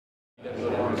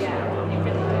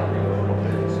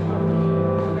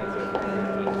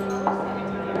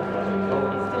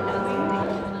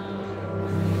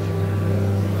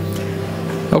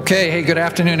Okay, hey, good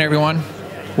afternoon, everyone.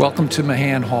 Welcome to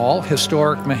Mahan Hall,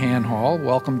 historic Mahan Hall.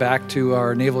 Welcome back to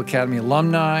our Naval Academy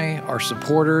alumni, our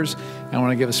supporters. I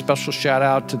want to give a special shout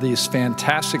out to this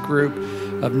fantastic group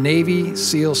of Navy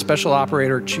SEAL Special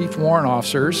Operator Chief Warrant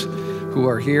Officers who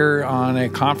are here on a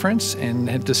conference and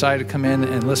have decided to come in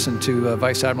and listen to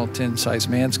Vice Admiral Tim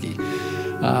Szymanski.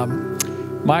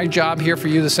 My job here for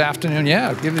you this afternoon,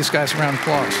 yeah, give these guys a round of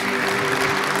applause.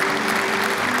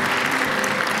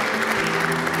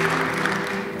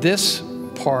 This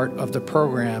part of the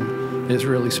program is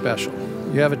really special.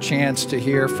 You have a chance to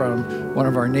hear from one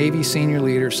of our Navy senior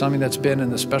leaders, somebody that's been in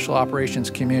the special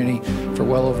operations community for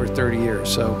well over 30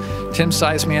 years. So Tim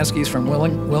Szymanski is from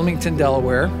Wilmington,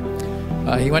 Delaware.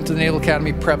 He went to the Naval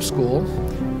Academy Prep School.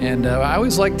 And I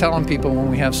always like telling people when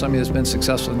we have somebody that's been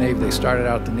successful in the Navy, they started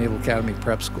out at the Naval Academy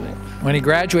Prep School. When he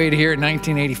graduated here in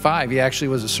 1985, he actually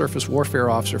was a surface warfare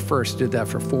officer first, did that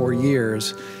for 4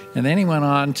 years. And then he went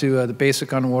on to the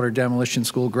Basic Underwater Demolition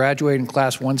School, graduated in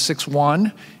Class 161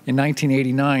 in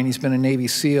 1989. He's been a Navy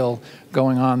SEAL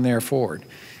going on there forward.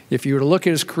 If you were to look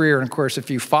at his career, and of course, if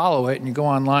you follow it and you go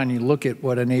online and you look at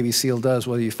what a Navy SEAL does,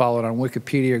 whether you follow it on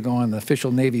Wikipedia or go on the official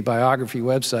Navy biography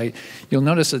website, you'll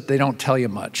notice that they don't tell you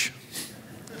much.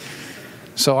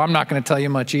 So I'm not going to tell you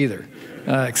much either,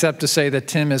 except to say that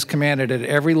Tim has commanded at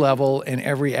every level and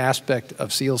every aspect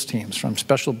of SEALs teams, from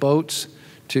special boats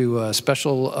to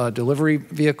special delivery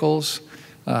vehicles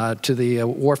to the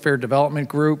Warfare Development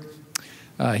Group.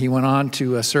 He went on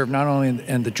to serve not only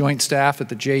in the Joint Staff at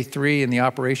the J3 and the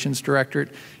Operations Directorate,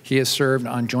 he has served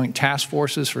on Joint Task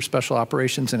Forces for Special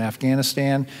Operations in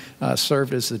Afghanistan,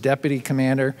 served as the Deputy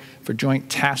Commander for Joint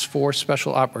Task Force for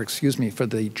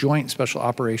the Joint Special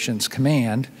Operations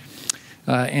Command.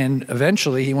 And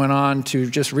eventually he went on to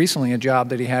just recently a job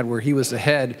that he had where he was the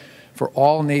head for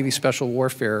all Navy Special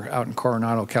Warfare out in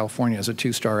Coronado, California as a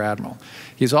 2-star admiral.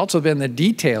 He's also been the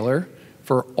detailer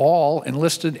for all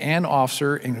enlisted and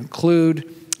officer, and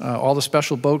include all the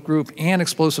special boat group and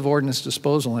explosive ordnance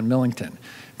disposal in Millington.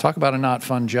 Talk about a not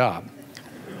fun job.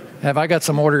 Have I got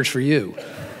some orders for you?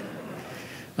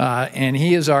 And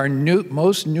he is our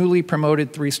most newly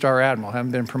promoted 3-star admiral,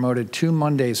 having been promoted 2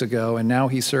 Mondays ago, and now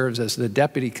he serves as the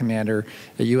Deputy Commander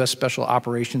at U.S. Special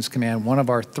Operations Command, one of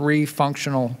our 3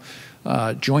 functional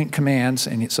joint commands,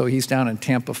 and so he's down in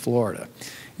Tampa, Florida.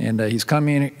 And he's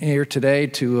coming here today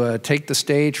to take the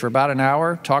stage for about an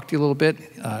hour, talk to you a little bit.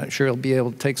 Sure he'll be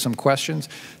able to take some questions.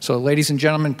 So ladies and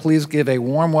gentlemen, please give a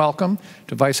warm welcome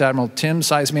to Vice Admiral Tim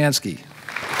Szymanski.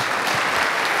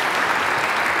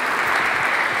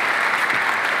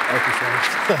 Thank you, sir.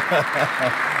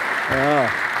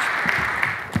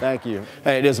 Thank you.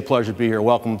 Hey, it is a pleasure to be here.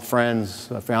 Welcome,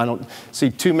 friends. I don't see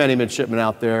too many midshipmen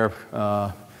out there.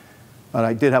 And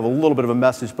I did have a little bit of a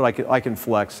message, but I can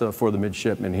flex for the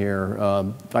midshipmen here.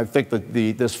 I think that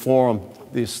this forum,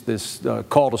 this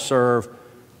call to serve,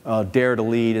 dare to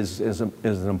lead is an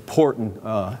important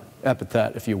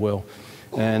epithet, if you will.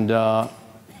 And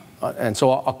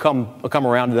so I'll come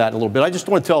around to that in a little bit. I just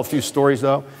want to tell a few stories,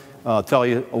 though. Tell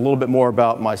you a little bit more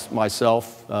about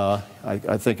myself.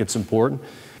 I think it's important.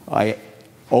 I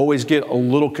always get a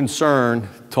little concerned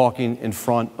talking in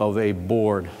front of a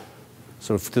board.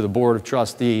 So to the Board of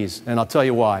Trustees, and I'll tell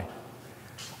you why.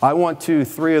 I went to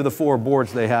 3 of the 4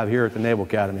 boards they have here at the Naval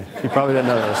Academy. You probably didn't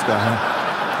know this stuff.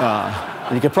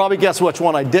 And you can probably guess which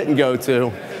one I didn't go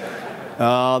to.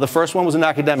 The first one was an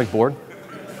academic board,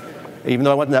 even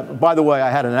though I went to that. By the way, I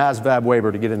had an ASVAB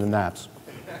waiver to get into NAPS.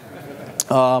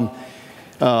 So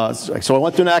I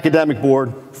went to an academic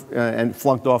board and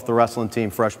flunked off the wrestling team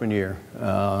freshman year.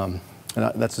 And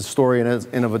that's a story in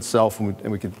and of itself,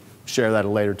 and we could share that at a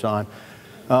later time.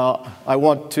 I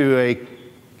went to a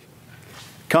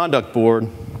conduct board.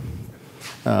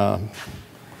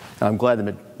 I'm glad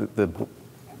the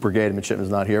brigade of midshipmen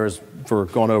is not here for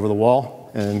going over the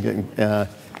wall and getting.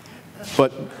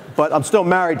 But I'm still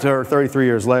married to her 33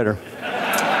 years later.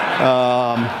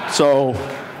 So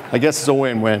I guess it's a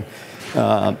win-win.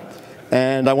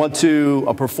 And I went to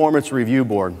a performance review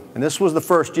board. And this was the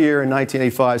first year in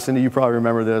 1985. Cindy, you probably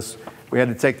remember this. We had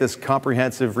to take this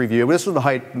comprehensive review. This was the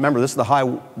high, remember, this is the high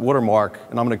watermark,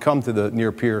 and I'm going to come to the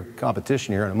near-peer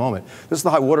competition here in a moment. This is the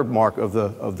high watermark of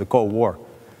the Cold War.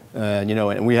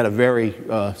 And we had a very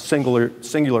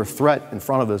singular threat in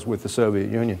front of us with the Soviet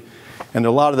Union. And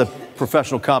a lot of the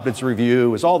professional competence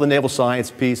review was all the naval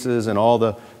science pieces and all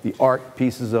the art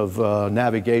pieces of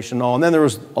navigation and all. And then there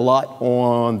was a lot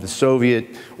on the Soviet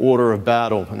order of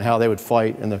battle and how they would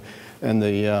fight and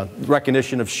the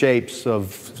recognition of shapes,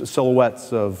 of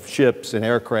silhouettes of ships and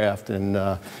aircraft, and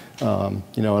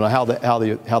you know, and how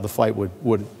the fight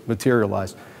would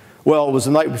materialize. Well, it was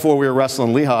the night before we were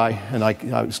wrestling Lehigh, and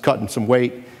I was cutting some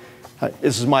weight.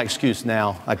 This is my excuse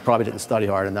now. I probably didn't study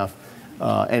hard enough.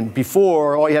 And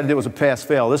before, all you had to do was a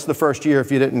pass-fail. This is the first year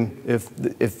if you didn't,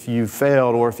 if you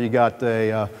failed, or if you got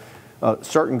a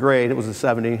certain grade, it was a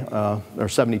 70 or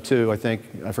 72, I think.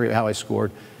 I forget how I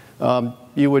scored.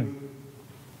 They were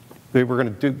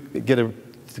going to get to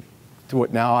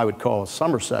what now I would call a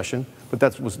summer session, but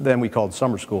that was then we called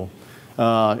summer school.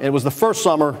 And it was the first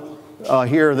summer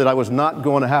here that I was not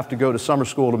going to have to go to summer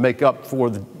school to make up for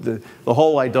the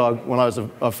hole I dug when I was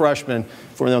a freshman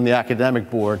on the academic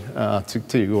board.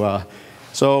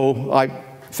 So I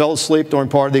fell asleep during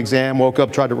part of the exam, woke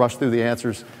up, tried to rush through the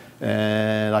answers,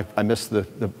 and I missed the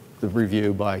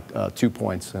review by 2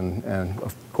 points. And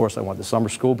of course I went to summer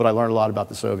school, but I learned a lot about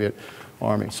the Soviet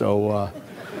Army. So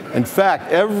in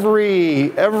fact,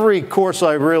 every course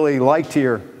I really liked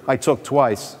here, I took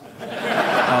twice.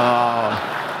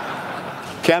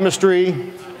 Chemistry,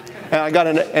 and I got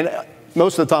and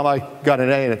most of the time I got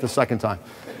an A in it the second time.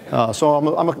 So I'm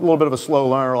a little bit of a slow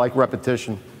learner, like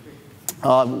repetition.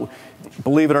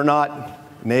 Believe it or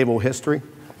not, naval history.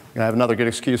 I have another good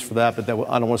excuse for that, but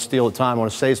I don't want to steal the time. I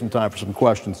want to save some time for some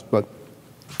questions. But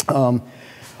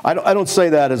I don't say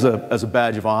that as a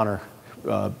badge of honor,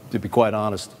 to be quite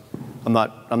honest. I'm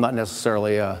not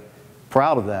necessarily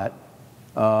proud of that.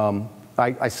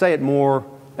 I say it more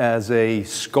as a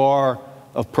scar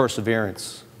of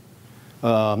perseverance.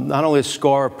 Not only a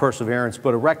scar of perseverance,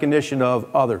 but a recognition of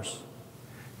others,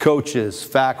 coaches,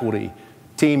 faculty,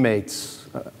 teammates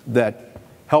that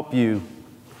help you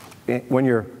when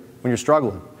you're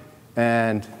struggling.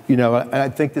 And you know, I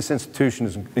think this institution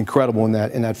is incredible in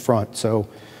that front. So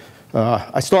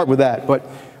I start with that. But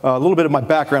a little bit of my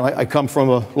background: I come from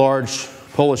a large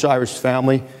Polish-Irish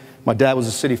family. My dad was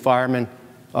a city fireman.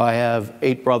 I have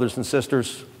 8 brothers and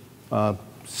sisters.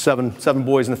 Seven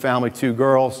boys in the family, 2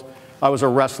 girls. I was a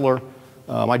wrestler.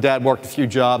 My dad worked a few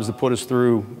jobs to put us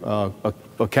through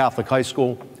a Catholic high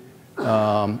school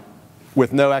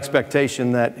with no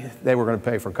expectation that they were going to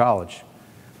pay for college.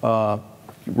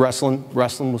 Wrestling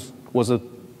was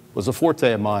a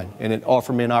forte of mine, and it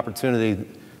offered me an opportunity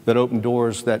that opened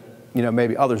doors that, you know,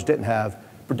 maybe others didn't have,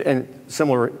 and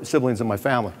similar siblings in my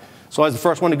family. So I was the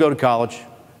first one to go to college,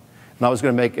 and I was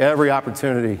going to make every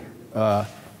opportunity to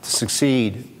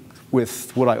succeed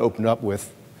with what I opened up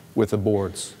with the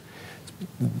boards.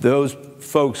 Those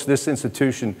folks, this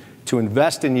institution, to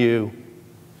invest in you,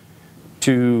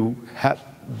 to have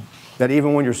that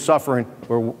even when you're suffering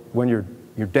or when you're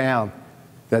down,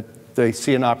 that they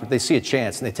see a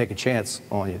chance and they take a chance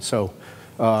on you. So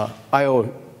I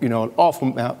owe, you know, an awful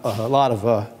amount, a lot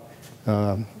of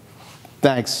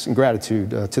thanks and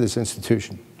gratitude to this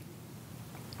institution.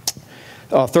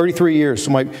 33 years.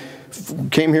 So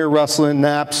came here wrestling,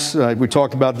 naps. We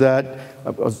talked about that.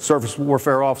 I was a surface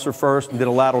warfare officer first and did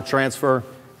a lateral transfer.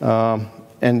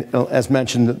 And as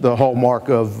mentioned, the hallmark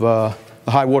of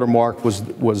the high water mark was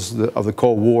of the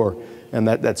Cold War and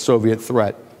that Soviet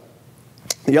threat.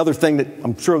 The other thing that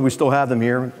I'm sure we still have them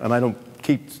here, and I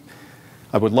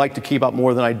would like to keep up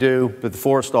more than I do, but the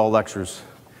Forrestal lectures.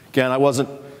 Again, I wasn't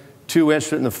too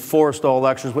interested in the Forrestal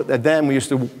lectures, but then we used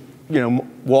to, you know,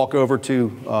 walk over to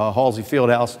Halsey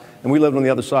Fieldhouse, and we lived on the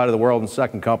other side of the world in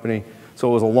Second Company, so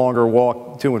it was a longer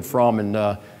walk to and from, and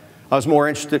I was more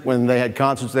interested when they had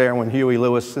concerts there, when Huey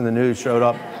Lewis and the News showed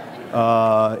up.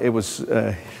 It was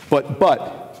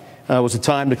a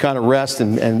time to kind of rest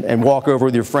and walk over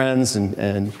with your friends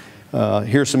and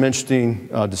hear some interesting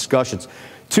discussions.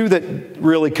 2 that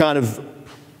really kind of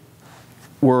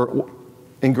were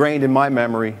ingrained in my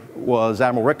memory was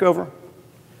Admiral Rickover,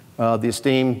 the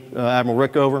esteemed Admiral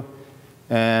Rickover,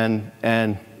 and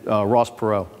Ross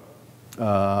Perot,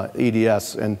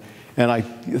 EDS, and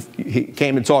he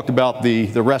came and talked about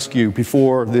the rescue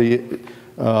before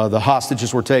the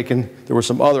hostages were taken. There were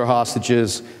some other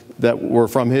hostages that were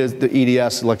from the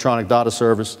EDS, Electronic Data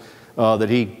Service, that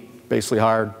he basically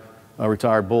hired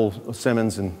retired Bull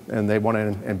Simmons, and they went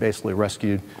in and basically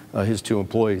rescued his 2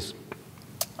 employees.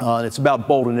 It's about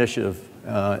bold initiative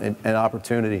and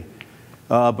opportunity.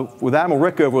 But with Admiral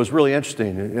Rickover, it was really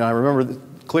interesting. You know, I remember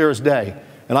clear as day,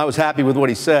 and I was happy with what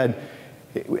he said.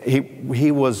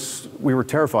 We were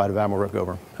terrified of Admiral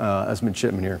Rickover as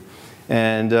midshipman here,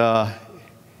 and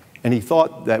he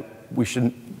thought that we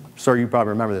should. Sir, you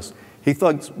probably remember this. He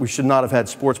thought we should not have had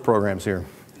sports programs here.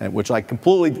 and which I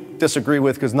completely disagree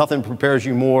with, because nothing prepares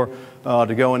you more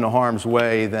to go into harm's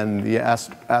way than the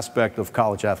aspect of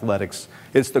college athletics.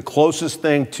 It's the closest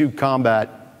thing to combat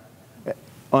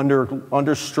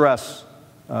under stress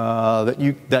that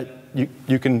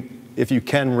you can, if you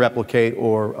can replicate,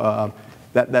 or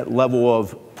that level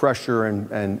of pressure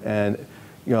and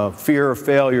you know, fear of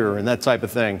failure and that type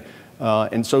of thing.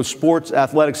 And so sports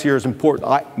athletics here is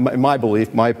important, in my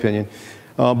belief, my opinion.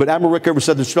 But Admiral Rickover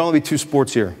said there should only be 2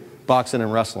 sports here, boxing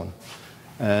and wrestling.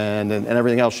 And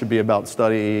everything else should be about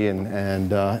study.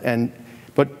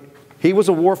 But he was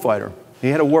a war fighter. He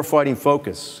had a war-fighting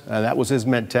focus, and that was his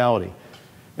mentality.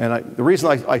 And the reason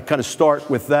I kind of start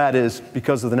with that is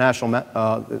because of the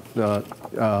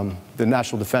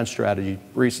National Defense Strategy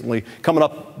recently. Coming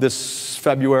up this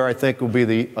February, I think, will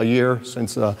be a year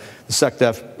since the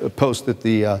SecDef posted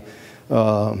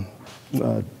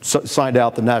signed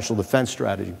out the National Defense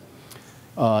Strategy.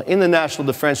 In the National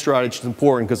Defense Strategy, it's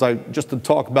important because just to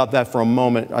talk about that for a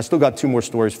moment, I still got 2 more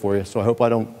stories for you, so I hope I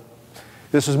don't.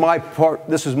 This is my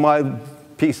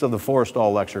piece of the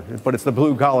Forrestal lecture, but it's the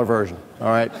blue-collar version, all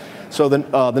right? So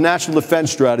the National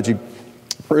Defense Strategy,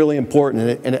 really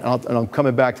important, and I'm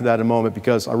coming back to that in a moment,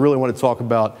 because I really want to talk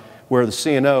about where the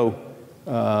CNO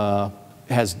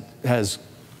has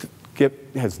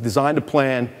designed a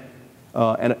plan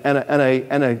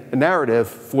and a narrative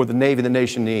for the Navy the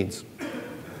nation needs.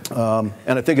 And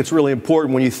I think it's really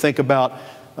important when you think about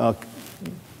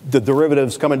the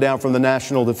derivatives coming down from the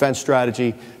National Defense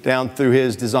Strategy down through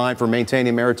his design for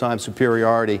maintaining maritime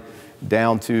superiority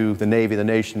down to the Navy the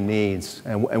nation needs,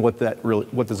 and what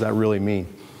does that really mean.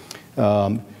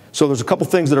 So there's a couple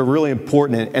things that are really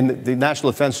important, and the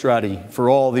National Defense Strategy, for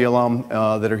all the alum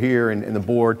that are here and the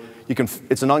board,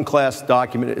 it's an unclassed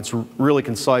document. It's really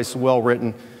concise, well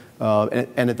written,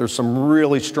 and there's some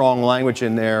really strong language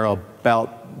in there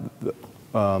about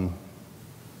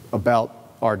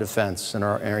our defense and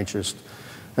our interest.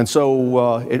 And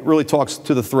so it really talks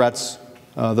to the threats,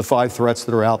 the 5 threats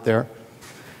that are out there.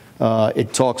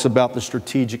 It talks about the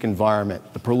strategic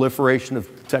environment, the proliferation of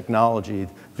technology,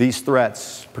 these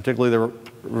threats, particularly the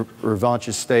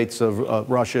revanchist states of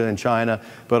Russia and China,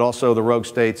 but also the rogue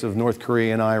states of North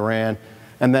Korea and Iran.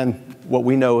 And then what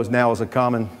we know is now as a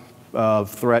common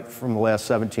threat from the last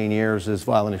 17 years is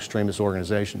violent extremist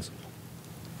organizations.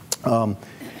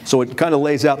 So it kind of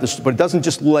lays out this, but it doesn't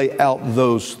just lay out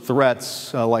those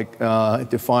threats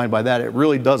defined by that. It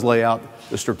really does lay out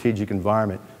the strategic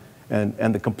environment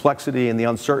and the complexity and the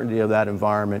uncertainty of that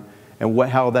environment, and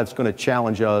how that's going to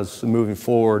challenge us moving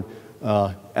forward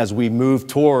as we move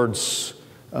towards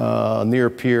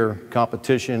near-peer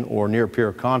competition or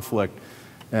near-peer conflict.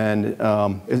 And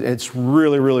it's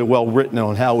really, really well written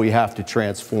on how we have to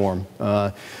transform.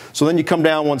 So then you come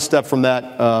down one step from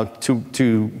that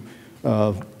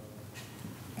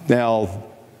now,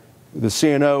 the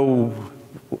CNO,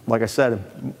 like I said,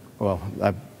 well,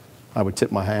 I would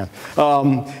tip my hand.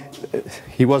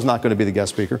 He was not going to be the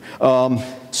guest speaker.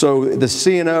 So the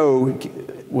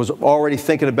CNO was already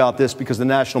thinking about this because the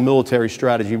National Military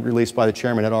Strategy released by the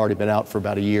chairman had already been out for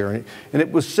about a year. And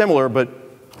it was similar, but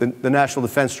the National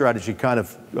Defense Strategy kind of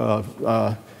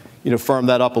firmed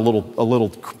that up a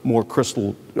little more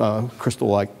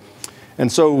crystal-like. And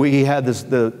so we had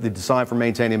the design for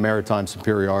maintaining maritime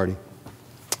superiority.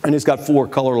 And it's got 4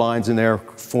 color lines in there,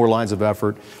 4 lines of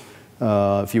effort,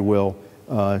 if you will.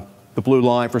 The blue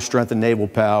line for strength and naval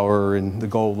power, and the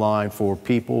gold line for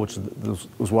people, which is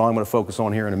what I'm going to focus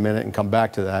on here in a minute and come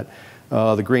back to that.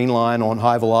 The green line on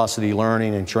high velocity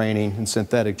learning and training and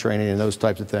synthetic training and those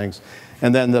types of things.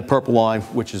 And then the purple line,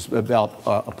 which is about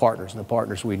partners and the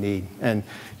partners we need. And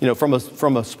from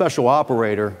a special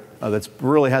operator that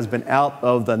really has been out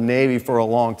of the Navy for a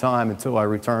long time until I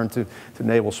returned to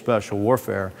Naval Special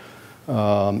Warfare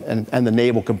and the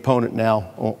naval component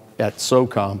now at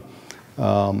SOCOM.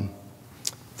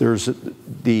 There's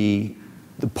the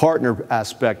partner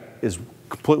aspect is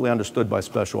completely understood by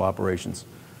special operations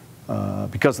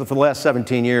because for the last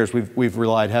 17 years we've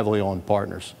relied heavily on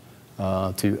partners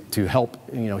to help.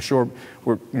 Sure,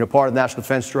 part of the National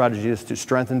Defense Strategy is to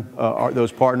strengthen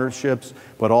those partnerships,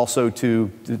 but also to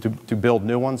build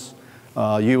new ones.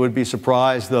 You would be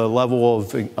surprised the level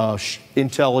of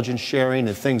intelligence sharing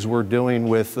and things we're doing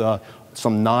with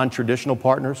some non-traditional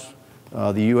partners.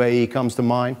 The UAE comes to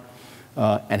mind,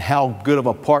 and how good of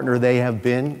a partner they have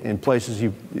been in places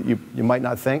you might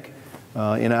not think,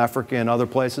 in Africa and other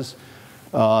places.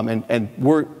 And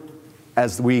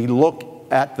as we look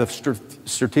at the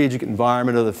strategic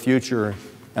environment of the future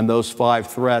and those 5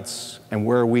 threats and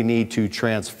where we need to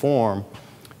transform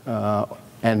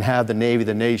and have the Navy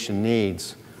the nation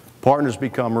needs, partners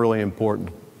become really important.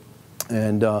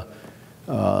 And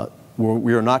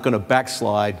we are not going to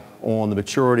backslide on the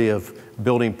maturity of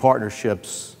building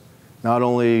partnerships, not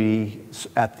only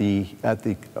at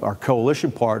our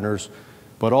coalition partners,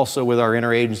 but also with our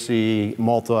interagency,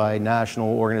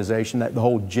 multinational organization, the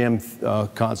whole GIM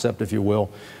concept, if you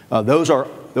will. Those are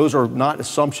not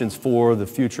assumptions for the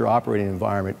future operating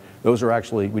environment. Those are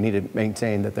actually, we need to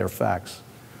maintain that they're facts.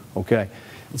 Okay,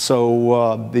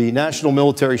 so the national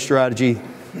military strategy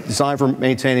designed for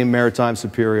maintaining maritime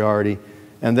superiority,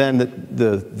 and then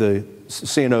the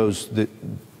CNOs,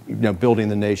 building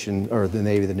the nation, or the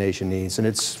Navy the nation needs, and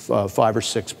it's 5 or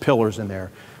 6 pillars in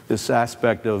there. This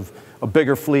aspect of a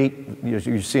bigger fleet,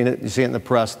 you've seen it in the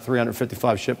press,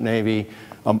 355 ship Navy,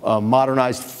 a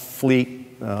modernized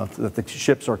fleet that the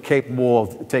ships are capable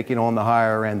of taking on the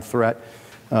higher end threat,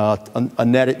 a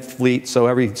netted fleet, so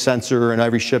every sensor and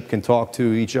every ship can talk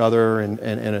to each other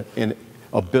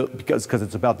because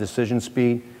it's about decision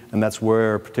speed, and that's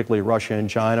where particularly Russia and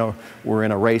China were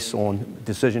in a race on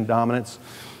decision dominance.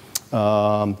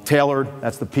 Tailored,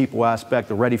 that's the people aspect,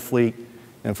 the ready fleet,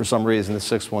 and for some reason the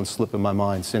 6th one slipped in my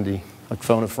mind. Cindy, like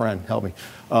phone a friend, help me.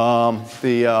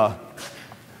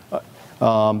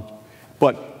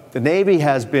 But the Navy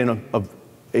has been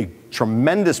a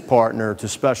tremendous partner to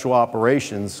special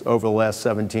operations over the last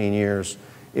 17 years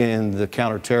in the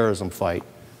counterterrorism fight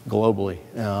globally.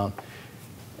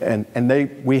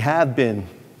 We have been,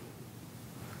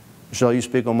 Michelle, you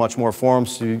speak on much more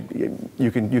forums, so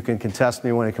you can contest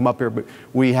me when I come up here, but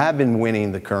we have been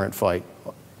winning the current fight.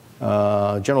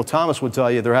 General Thomas would tell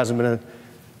you there hasn't been,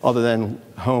 other than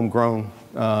homegrown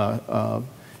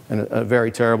and a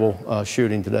very terrible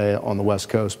shooting today on the West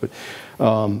Coast, but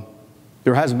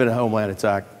there hasn't been a homeland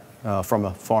attack from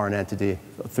a foreign entity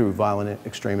through violent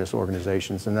extremist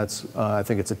organizations, and that's, I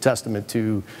think it's a testament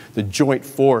to the joint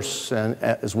force and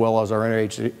as well as our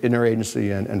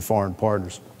interagency and foreign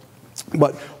partners.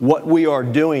 But what we are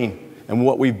doing and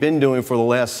what we've been doing for the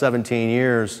last 17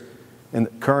 years in the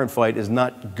current fight is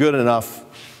not good enough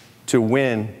to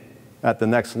win at the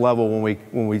next level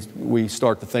when we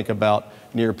start to think about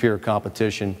near-peer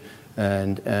competition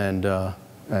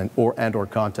or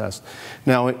contest.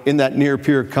 Now, in that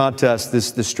near-peer contest,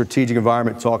 this strategic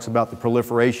environment talks about the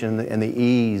proliferation and the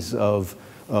ease of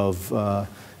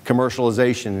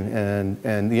commercialization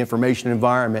and the information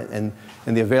environment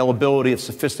and the availability of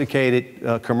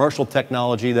sophisticated commercial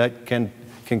technology that can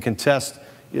contest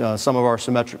some of our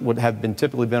would have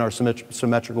typically been our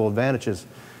symmetrical advantages.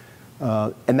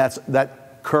 And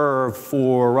that curve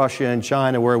for Russia and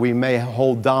China, where we may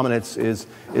hold dominance, is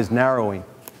narrowing.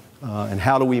 And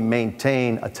how do we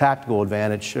maintain a tactical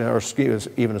advantage, or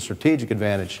even a strategic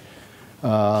advantage,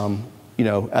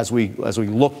 as we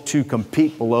look to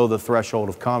compete below the threshold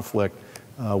of conflict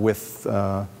with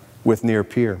near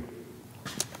peer.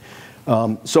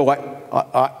 So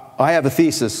I have a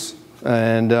thesis,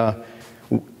 and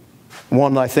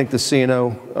one I think the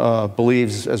CNO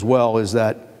believes as well, is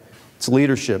that it's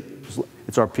leadership,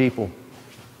 it's our people,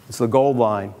 it's the gold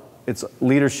line. It's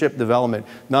leadership development.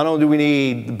 Not only do we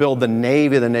need to build the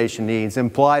Navy the nation needs,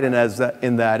 implied in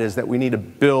that is that we need to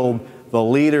build the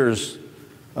leaders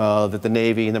that the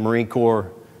Navy and the Marine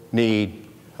Corps need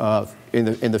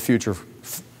in the future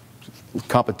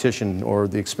competition, or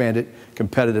the expanded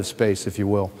competitive space, if you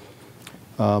will.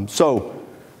 I'd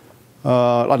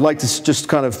like to just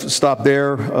kind of stop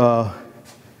there.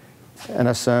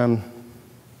 NSM,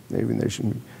 Navy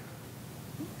nation.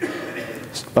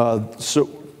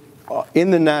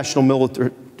 In the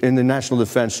national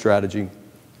defense strategy,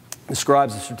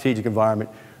 describes the strategic environment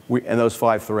and those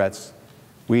 5 threats.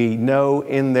 We know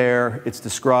in there it's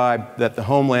described that the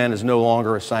homeland is no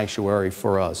longer a sanctuary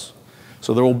for us.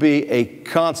 So there will be a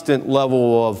constant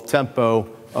level of tempo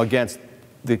against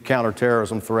the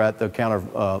counterterrorism threat, the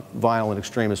violent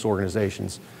extremist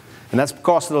organizations, and that's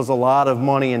costed us a lot of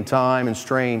money and time and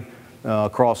strain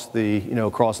across the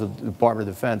Department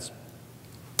of Defense.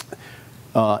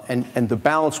 And the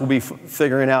balance will be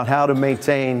figuring out how to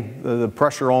maintain the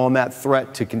pressure on that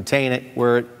threat to contain it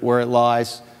where it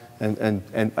lies, and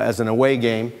as an away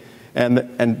game,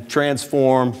 and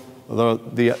transform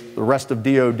the rest of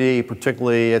DoD,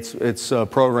 particularly its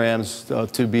programs,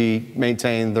 to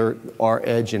maintain our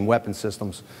edge in weapon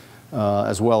systems,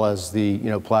 as well as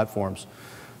the platforms.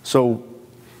 So,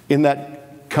 in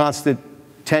that constant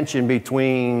tension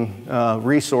between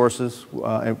resources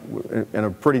and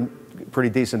a pretty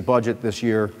decent budget this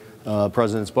year,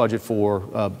 President's budget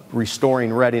for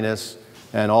restoring readiness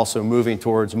and also moving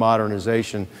towards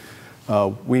modernization,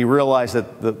 we realize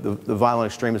that the violent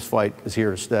extremist fight is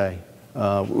here to stay.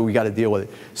 We got to deal with it.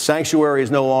 Sanctuary is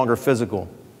no longer physical.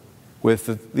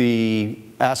 with the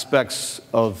aspects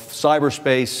of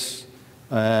cyberspace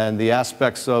and the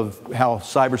aspects of how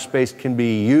cyberspace can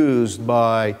be used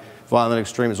by violent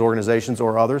extremist organizations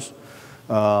or others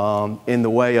in the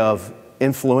way of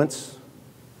influence,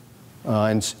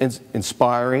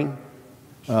 inspiring,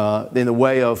 in the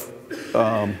way of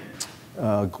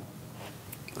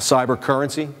cyber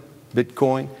currency,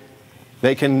 Bitcoin.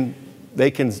 They can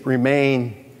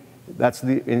remain, that's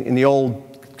in the old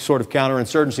sort of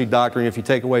counterinsurgency doctrine, if you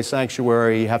take away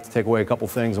sanctuary, you have to take away a couple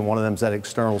things, and one of them is that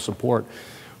external support.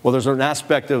 Well, there's an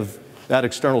aspect of that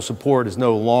external support is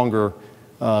no longer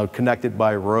connected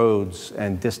by roads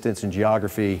and distance and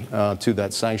geography to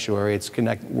that sanctuary.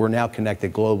 We're now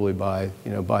connected globally by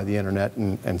the internet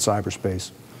and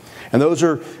cyberspace. And those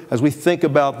are, as we think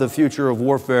about the future of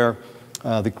warfare,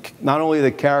 not only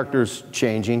the characters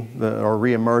changing or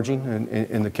re-emerging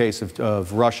in the case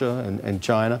of Russia and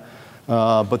China,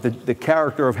 but the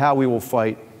character of how we will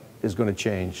fight is going to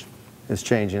change. It's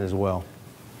changing as well.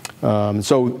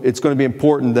 So it's going to be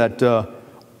important that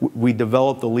we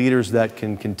develop the leaders that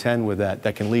can contend with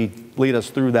that can lead us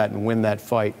through that and win that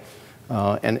fight.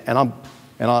 I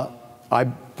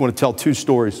want to tell two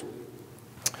stories.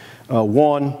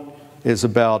 One is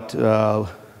about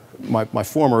my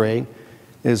former aide,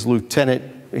 is Lieutenant.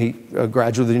 He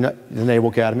graduated of the Naval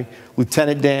Academy.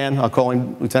 Lieutenant Dan, I'll call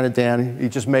him Lieutenant Dan. He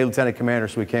just made Lieutenant Commander,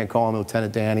 so we can't call him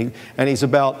Lieutenant Dan. He's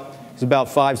about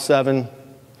 5'7",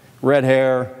 red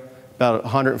hair, about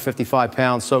 155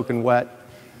 pounds, soaking wet.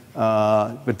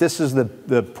 But this is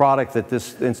the product that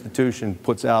this institution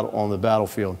puts out on the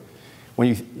battlefield. When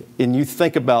you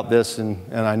think about this, and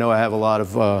I know I have a lot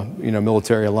of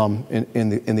military alum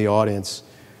in the audience,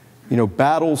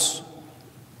 battles,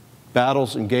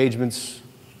 engagements,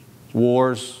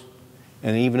 wars,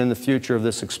 and even in the future of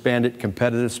this expanded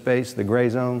competitive space, the gray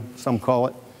zone, some call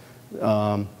it,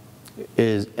 and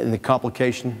the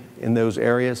complication in those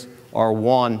areas are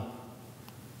won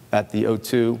at the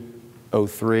O2,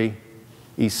 O3,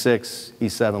 E6,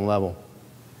 E7 level,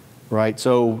 right?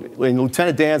 So in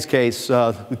Lieutenant Dan's case,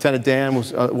 Lieutenant Dan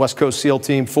was West Coast SEAL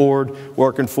Team Forward,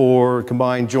 working for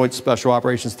Combined Joint Special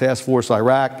Operations Task Force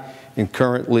Iraq, and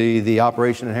currently the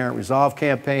Operation Inherent Resolve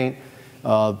campaign.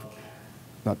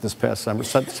 Not this past summer,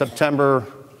 September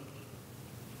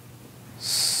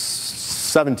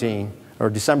 17,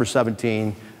 or December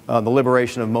 17, the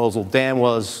liberation of Mosul. Dan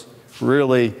was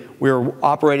really, we were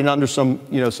operating under some,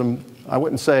 I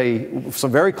wouldn't say,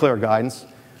 some very clear guidance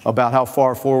about how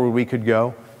far forward we could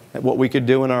go, and what we could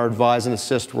do in our advise and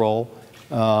assist role,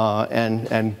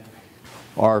 and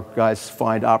our guys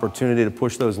find opportunity to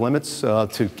push those limits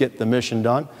to get the mission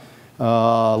done.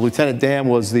 Lieutenant Dan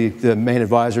was the main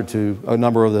advisor to a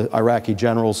number of the Iraqi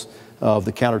generals of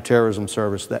the counterterrorism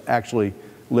service that actually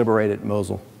liberated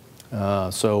Mosul.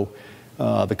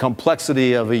 The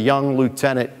complexity of a young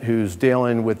lieutenant who's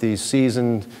dealing with these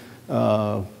seasoned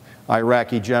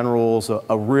Iraqi generals,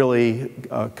 a really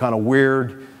kind of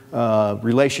weird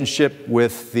relationship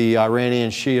with the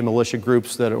Iranian Shia militia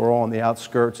groups that are on the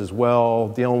outskirts as well,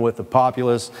 dealing with the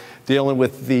populace, dealing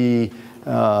with the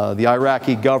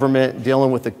Iraqi government,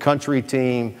 dealing with the country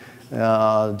team,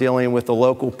 dealing with the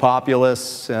local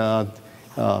populace,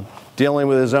 dealing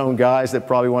with his own guys that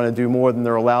probably want to do more than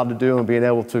they're allowed to do, and being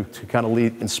able to kind of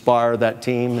inspire that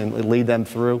team and lead them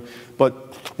through.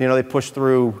 But they pushed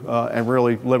through and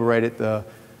really liberated the,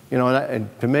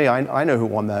 and to me, I know who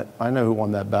won that. I know who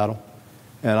won that battle,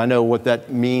 and I know what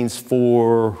that means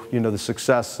for the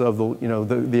success of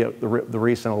the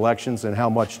recent elections and how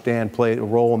much Dan played a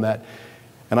role in that.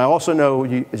 And I also know,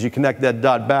 as you connect that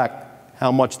dot back,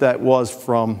 how much that was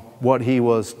from what he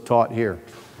was taught here,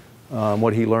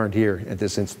 what he learned here at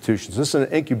this institution. So this is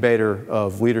an incubator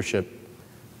of leadership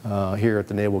here at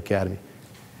the Naval Academy.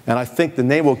 And I think the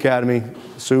Naval Academy,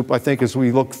 Soup, I think as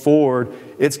we look forward,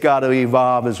 it's got to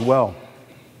evolve as well.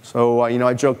 So,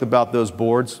 I joked about those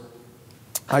boards.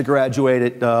 I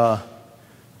graduated in the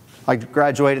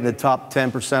top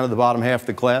 10% of the bottom half of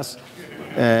the class.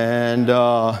 And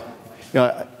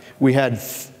we had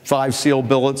 5 SEAL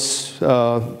billets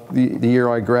the year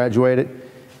I graduated.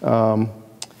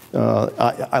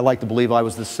 I like to believe I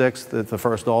was the 6th, the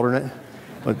first alternate.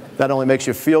 But that only makes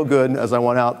you feel good as I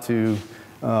went out to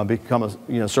become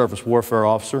a surface warfare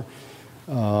officer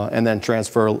and then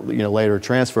later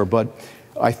transfer. But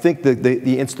I think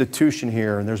the institution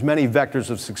here, and there's many vectors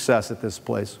of success at this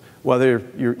place, whether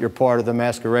you're part of the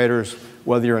masqueraders,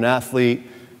 whether you're an athlete,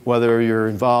 whether you're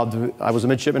involved. I was a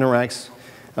midshipman in ranks.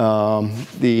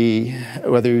 Whether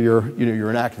you're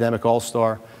an academic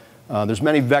all-star, there's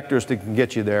many vectors that can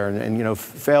get you there. And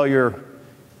failure,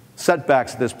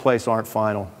 setbacks at this place aren't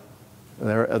final.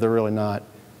 They're really not.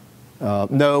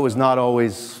 No is not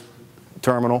always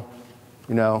terminal,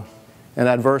 you know, and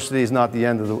adversity is not the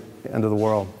end of the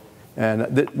world.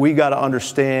 And we got to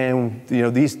understand, you know,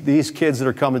 these kids that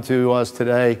are coming to us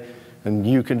today, and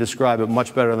you can describe it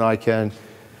much better than I can,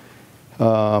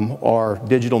 are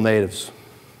digital natives.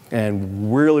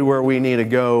 And really where we need to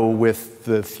go with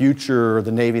the future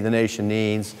the Navy, the nation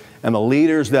needs, and the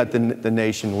leaders that the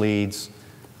nation leads,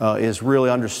 is really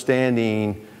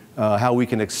understanding how we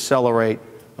can accelerate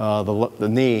the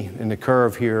knee in the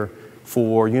curve here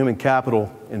for human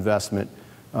capital investment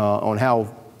on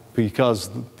how, because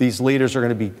these leaders are going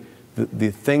to be,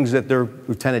 the things that their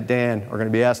Lieutenant Dan are going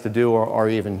to be asked to do are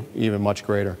even much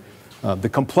greater. The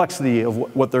complexity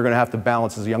of what they're going to have to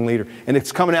balance as a young leader. And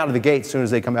it's coming out of the gate as soon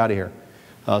as they come out of here.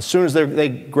 As soon as they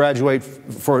graduate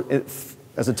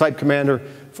as a type commander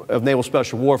of Naval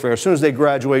Special Warfare, as soon as they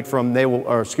graduate from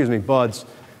BUDS,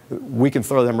 we can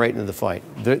throw them right into the fight.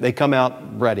 They come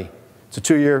out ready. It's a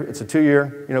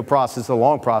two-year, you know, process, a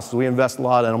long process. We invest a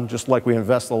lot in them, just like we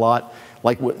invest a lot,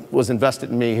 like what was invested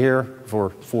in me here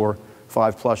for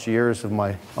 5+ years of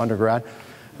my undergrad.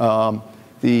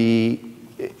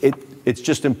 It's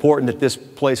just important that this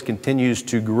place continues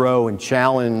to grow and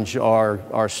challenge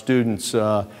our students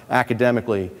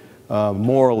academically,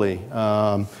 morally,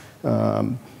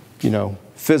 you know,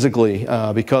 physically,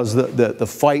 because the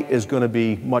fight is going to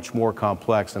be much more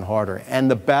complex and harder. And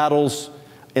the battles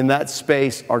in that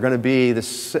space are going to be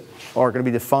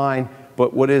defined.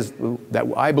 But what is that?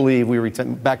 I believe we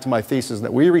retain. Back to my thesis,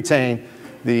 that we retain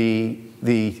the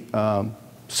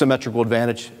symmetrical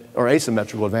advantage or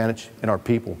asymmetrical advantage in our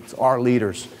people. It's our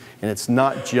leaders, and it's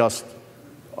not just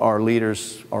our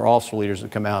leaders, our officer leaders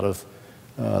that come out of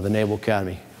the Naval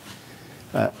Academy.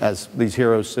 As these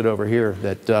heroes sit over here,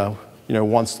 that you know,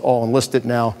 once all enlisted,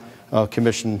 now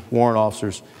commissioned warrant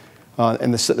officers,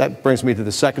 and that brings me to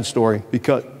the second story,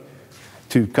 because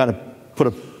to kind of put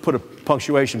a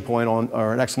punctuation point on,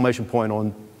 or an exclamation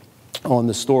point on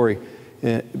the story.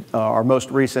 Our most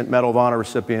recent Medal of Honor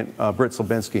recipient, Britt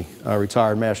Slabinski,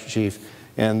 retired Master Chief,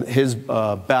 and his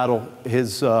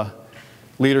his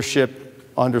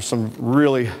leadership under some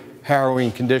really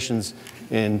harrowing conditions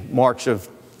in night of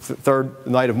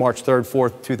March 3rd,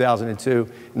 4th, 2002,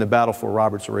 in the battle for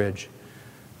Roberts Ridge.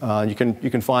 You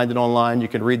can find it online. You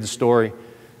can read the story,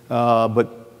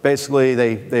 but basically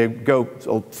they go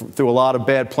through a lot of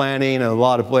bad planning and a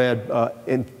lot of bad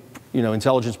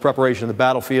intelligence preparation of the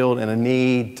battlefield, and a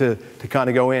need to kind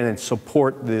of go in and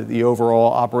support the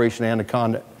overall Operation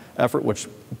Anaconda effort, which,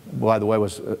 by the way,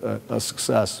 was a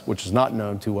success, which is not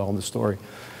known too well in the story,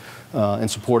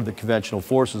 and supported the conventional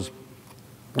forces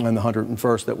and the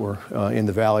 101st that were in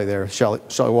the valley there,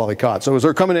 Shaliwali Cot. So as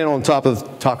they're coming in on top of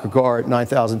Takur Ghar at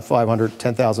 9,500,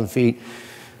 10,000 feet,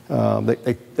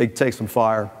 they take some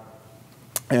fire,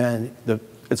 and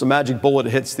it's a magic bullet. It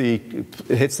hits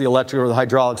the electric or the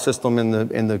hydraulic system in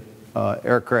the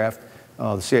aircraft,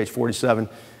 the CH-47,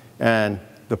 and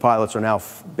the pilots are now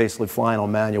basically flying on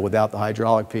manual without the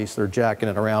hydraulic piece. They're jacking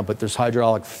it around, but there's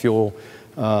hydraulic fuel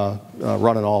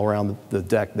running all around the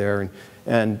deck there.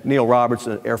 And Neil Roberts,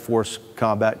 an Air Force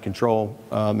combat control,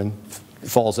 and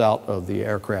falls out of the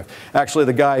aircraft. Actually,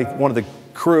 the guy, one of the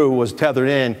crew, was tethered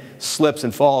in, slips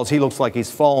and falls. He looks like he's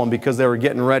fallen because they were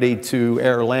getting ready to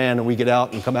air land, and we get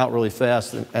out and come out really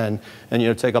fast and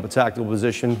take up a tactical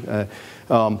position.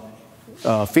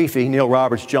 Fifi, Neil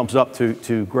Roberts, jumps up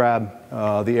to grab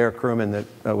the air crewman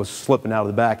that was slipping out of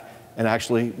the back, and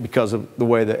actually, because of the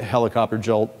way the helicopter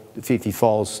jolt, Fifi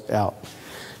falls out.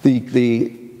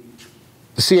 The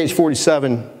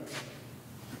CH-47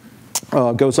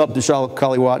 goes up the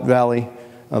Shaliwali Valley.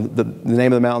 The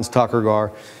name of the mountain's Takur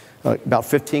Ghar, about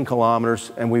 15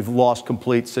 kilometers, and we've lost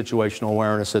complete situational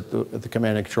awareness at the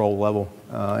command and control level.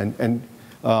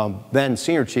 Then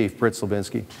Senior Chief Britt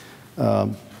Slabinski,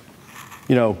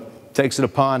 takes it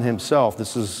upon himself.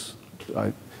 Takes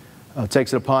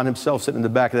it upon himself, sitting in the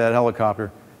back of that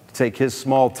helicopter, to take his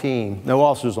small team, no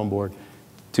officers on board,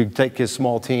 to take his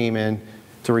small team in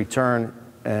to return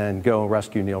and go and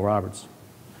rescue Neil Roberts.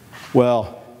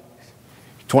 Well,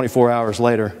 24 hours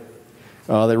later,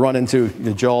 they run into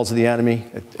the jaws of the enemy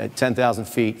at 10,000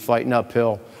 feet, fighting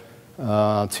uphill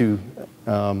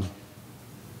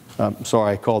I'm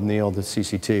sorry, I called Neil the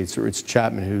CCT. It's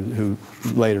Chapman who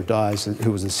later dies,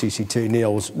 who was the CCT.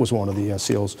 Neil was one of the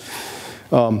SEALs.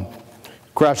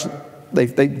 Crash.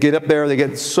 They get up there. They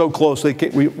get so close.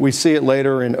 We see it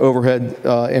later in overhead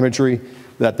imagery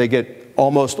that they get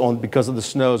almost on, because of the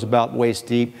snows, about waist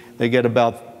deep. They get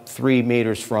about 3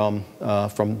 meters from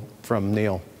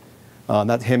Neil.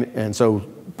 Not him. And so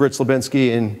Britt Slabinski,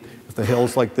 in the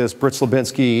hills like this, Britt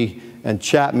Slabinski and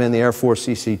Chapman, the Air Force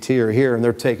CCT, are here, and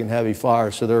they're taking heavy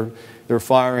fire. So they're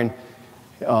firing.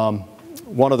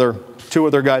 Two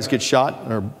of their guys get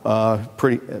shot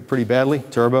pretty badly.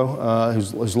 Turbo,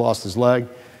 who's lost his leg,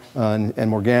 and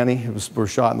Morgani were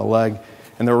shot in the leg,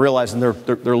 and they're realizing they're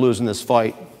losing this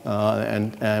fight.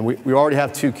 And we already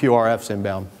have 2 QRFs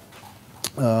inbound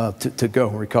to go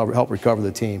and help recover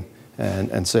the team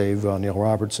and save Neil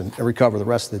Roberts and recover the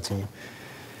rest of the team.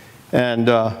 And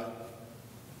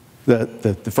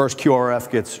the first QRF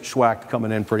gets schwacked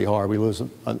coming in pretty hard. We lose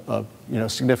a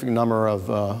significant number of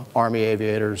Army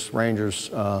aviators, Rangers,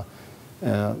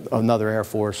 another Air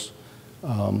Force.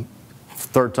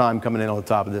 Third time coming in on the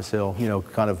top of this hill,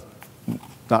 kind of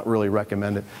not really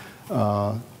recommended.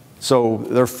 So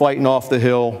they're fighting off the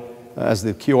hill as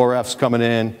the QRF's coming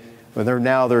in, but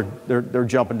they're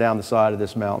jumping down the side of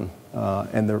this mountain,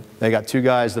 and they got 2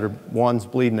 guys that one's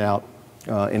bleeding out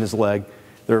in his leg.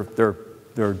 They're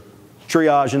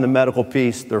triaging the medical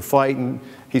piece. They're fighting.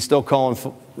 He's still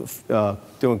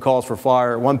doing calls for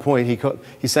fire. At one point,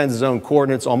 he sends his own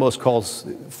coordinates, almost calls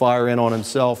fire in on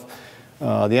himself.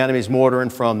 The enemy's mortaring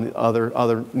from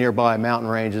other nearby mountain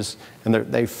ranges, and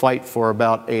they fight for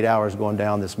about 8 hours going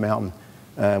down this mountain.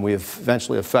 And we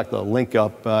eventually effect a link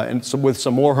up, and so with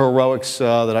some more heroics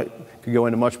that I could go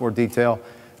into much more detail.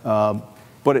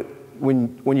 But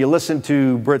when you listen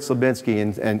to Britt Slabinski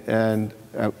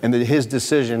and his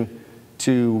decision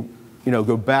to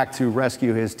go back to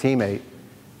rescue his teammate,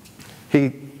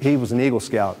 he was an Eagle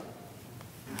Scout,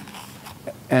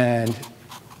 and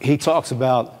he talks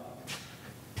about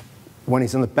when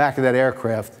he's in the back of that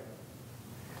aircraft,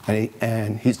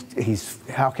 and he's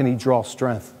how can he draw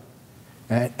strength?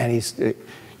 And he's,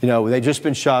 they've just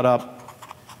been shot up.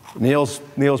 Neil's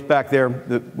back there.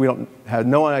 We have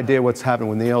no idea what's happened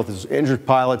with Neil. There's injured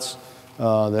pilots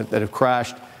that have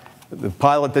crashed. The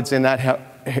pilot that's in that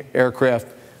aircraft,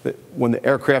 when the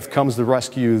aircraft comes to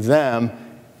rescue them,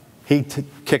 he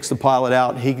kicks the pilot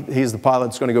out. He's the pilot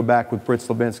that's going to go back with Britt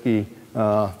Slabinski,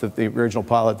 the original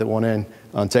pilot that went in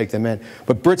and take them in.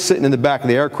 But Britt's sitting in the back of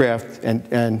the aircraft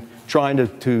and trying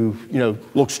to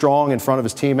look strong in front of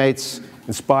his teammates,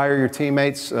 inspire your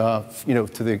teammates,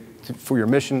 for your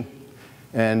mission,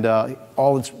 and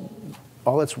all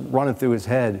that's running through his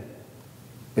head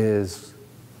is,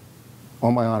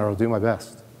 on my honor, I'll do my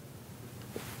best,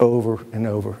 over and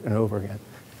over and over again,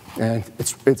 and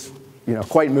it's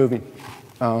quite moving.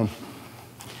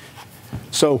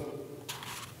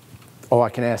 I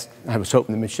can ask. I was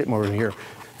hoping the midshipmen were here.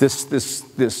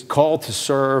 This call to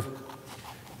serve,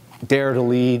 dare to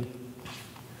lead.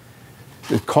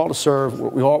 The call to serve.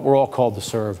 We're all called to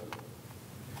serve.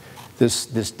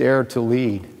 This dare to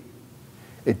lead.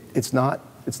 It's not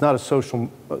a social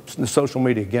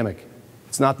media gimmick.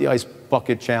 It's not the ice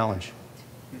bucket challenge.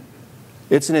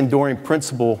 It's an enduring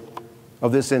principle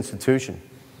of this institution.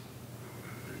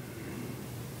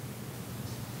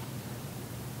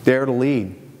 Dare to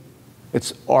lead.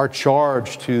 It's our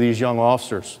charge to these young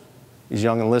officers, these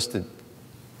young enlisted,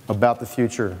 about the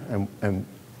future and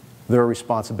their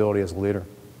responsibility as a leader.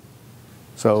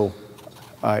 So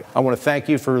I want to thank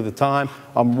you for the time.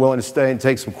 I'm willing to stay and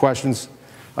take some questions.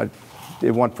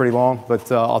 It went pretty long, but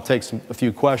I'll take a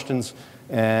few questions.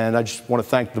 And I just want to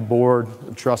thank the board,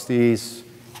 the trustees.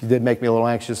 You did make me a little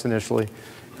anxious initially,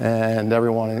 and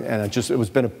everyone. And it's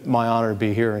been my honor to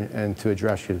be here and to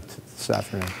address you this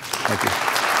afternoon. Thank you.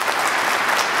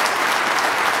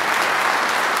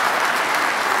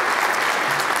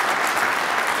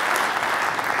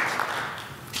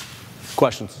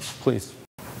 Questions, please.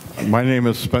 My name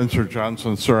is Spencer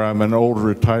Johnson, sir. I'm an old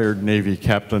retired Navy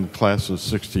captain, class of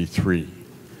 '63.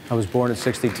 I was born in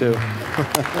 '62.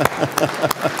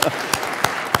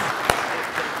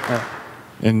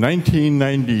 In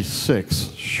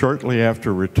 1996, shortly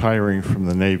after retiring from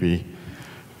the Navy,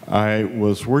 I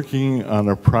was working on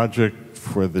a project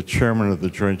for the chairman of the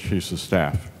Joint Chiefs of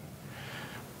Staff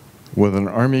with an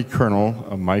Army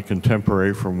colonel, my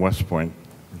contemporary from West Point,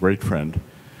 a great friend.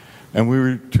 And we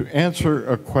were to answer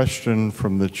a question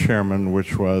from the chairman,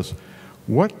 which was,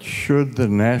 what should the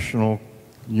National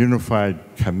Unified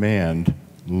Command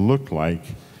look like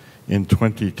in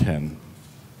 2010?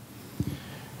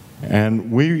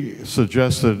 And we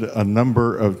suggested a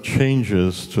number of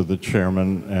changes to the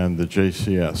chairman and the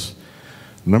JCS.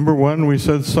 Number one, we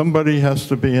said somebody has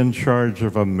to be in charge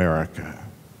of America.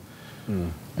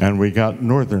 And we got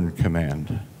Northern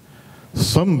Command.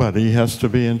 Somebody has to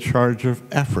be in charge of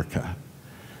Africa,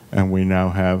 and we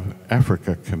now have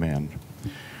Africa Command.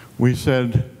 We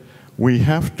said we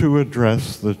have to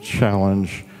address the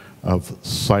challenge of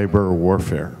cyber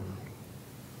warfare.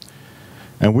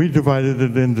 And we divided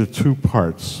it into two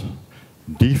parts.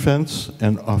 defense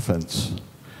and offense.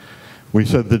 We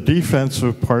said the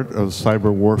defensive part of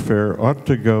cyber warfare ought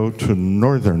to go to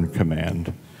Northern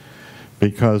Command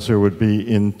because there would be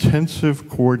intensive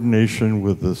coordination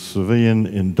with the civilian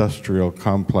industrial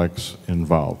complex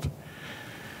involved.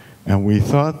 And we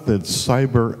thought that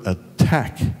cyber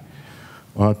attack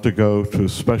ought to go to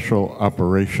Special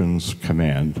Operations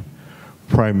Command,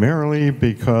 primarily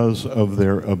because of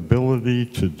their ability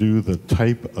to do the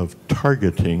type of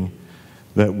targeting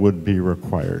that would be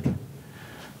required.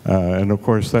 And of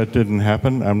course, that didn't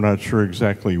happen. I'm not sure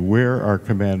exactly where our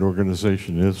command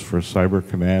organization is for Cyber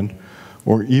Command,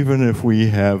 or even if we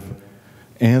have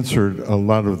answered a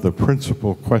lot of the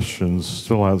principal questions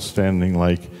still outstanding,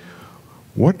 like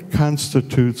what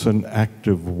constitutes an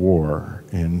active war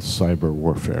in cyber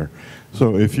warfare?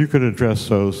 So if you could address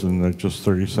those in just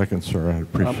 30 seconds, sir, I'd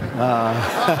appreciate it.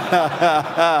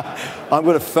 I'm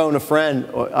going to phone a friend.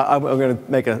 I'm going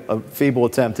to make a feeble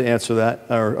attempt to answer that,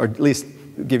 or at least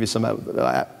give you some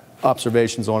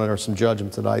observations on it or some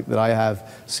judgments that I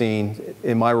have seen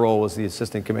in my role as the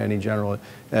Assistant Commanding General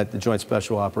at the Joint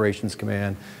Special Operations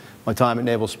Command, my time at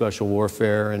Naval Special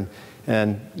Warfare,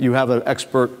 and you have an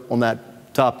expert on that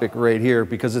topic right here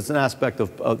because it's an aspect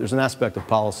of there's an aspect of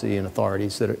policy and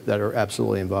authorities that are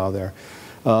absolutely involved there.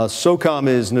 SOCOM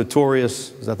is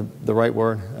notorious, is that the right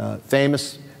word?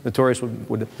 Famous, notorious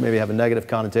would maybe have a negative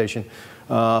connotation,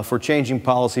 for changing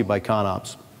policy by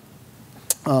CONOPS,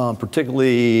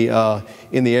 particularly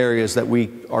in the areas that we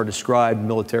are described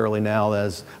militarily now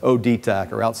as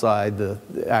ODTAC, or outside the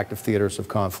active theaters of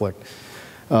conflict.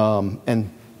 And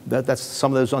that's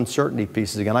some of those uncertainty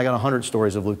pieces. Again, I got 100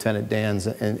 stories of Lieutenant Dans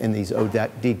in these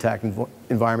ODTAC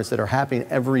environments that are happening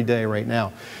every day right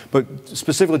now. But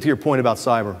specifically to your point about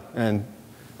cyber, and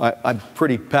I'm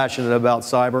pretty passionate about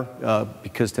cyber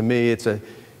because to me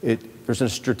there's a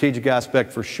strategic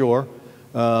aspect for sure,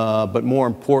 but more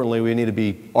importantly, we need to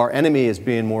be, our enemy is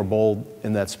being more bold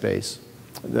in that space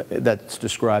that's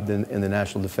described in the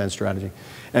National Defense Strategy.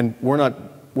 And we're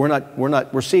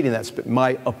ceding that,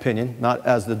 my opinion, not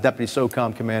as the Deputy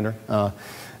SOCOM Commander.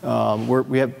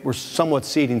 We're somewhat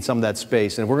ceding some of that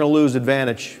space, and if we're going to lose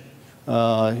advantage,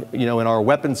 in our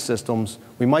weapons systems,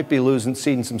 we might be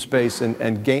ceding some space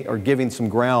and giving some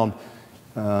ground,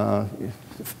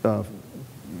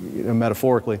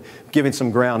 metaphorically, giving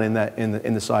some ground in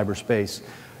the cyberspace.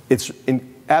 It's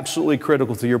absolutely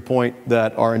critical to your point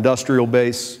that our industrial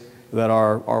base, that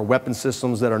our weapon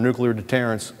systems, that our nuclear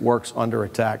deterrence works under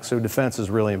attack. So defense is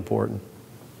really important.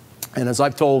 And as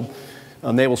I've told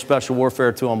Naval Special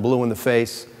Warfare till I'm blue in the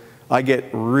face, I get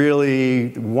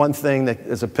really, one thing that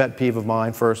is a pet peeve of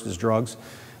mine, first is drugs,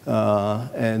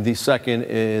 and the second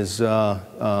is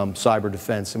cyber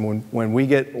defense. And when we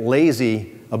get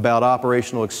lazy about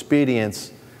operational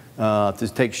expedience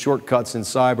to take shortcuts in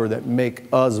cyber that make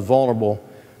us vulnerable,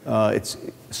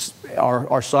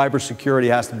 our cybersecurity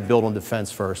has to be built on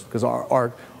defense first, because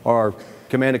our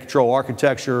command and control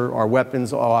architecture, our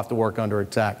weapons all have to work under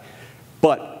attack.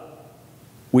 But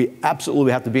we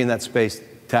absolutely have to be in that space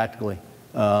tactically,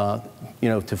 to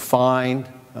find,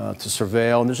 to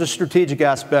surveil. And there's a strategic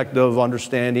aspect of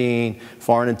understanding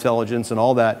foreign intelligence and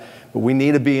all that, but we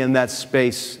need to be in that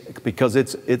space because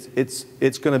it's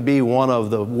going to be one of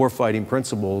the warfighting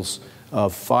principles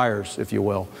of fires, if you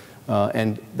will.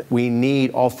 And we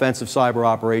need offensive cyber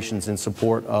operations in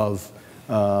support of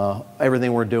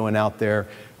everything we're doing out there,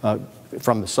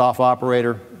 from the SOF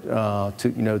operator to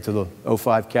the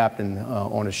O5 captain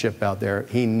on a ship out there.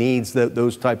 He needs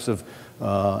those types of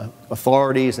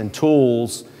authorities and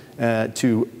tools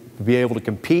to be able to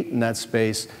compete in that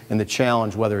space and the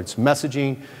challenge, whether it's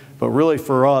messaging, but really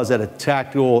for us at a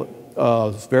tactical,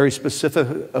 very specific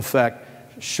effect,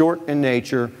 short in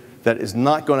nature, that is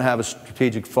not going to have a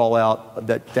strategic fallout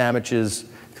that damages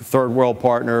third world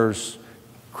partners,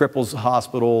 cripples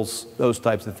hospitals, those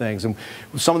types of things. And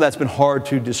some of that's been hard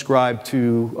to describe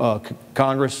to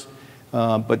Congress,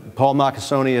 but Paul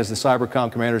Nakasone, as the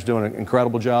Cybercom commander, is doing an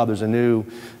incredible job. There's a new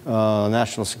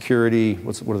national security,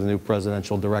 what are the new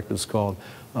presidential directives called,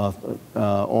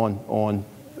 on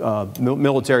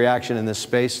military action in this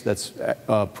space that's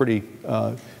pretty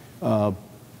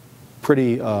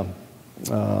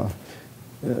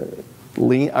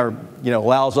lean, or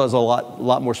allows us a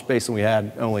lot more space than we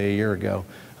had only a year ago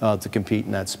to compete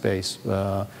in that space.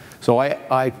 So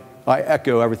I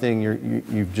echo everything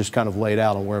you've just kind of laid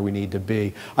out on where we need to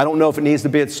be. I don't know if it needs to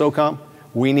be at SOCOM.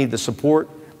 We need the support.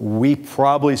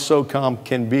 SOCOM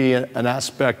can be an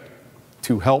aspect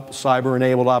to help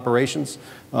cyber-enabled operations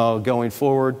going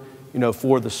forward,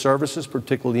 for the services,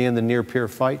 particularly in the near-peer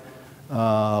fight.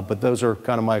 But those are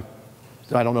kind of my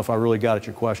I don't know if I really got at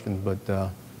your question,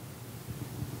 but.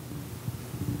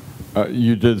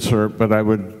 You did, sir, but I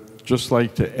would just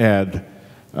like to add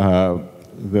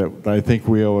that I think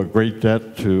we owe a great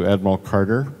debt to Admiral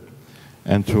Carter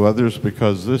and to others,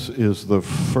 because this is the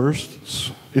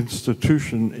first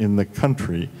institution in the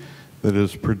country that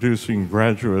is producing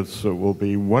graduates that will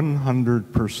be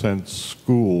 100%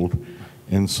 schooled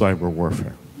in cyber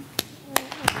warfare.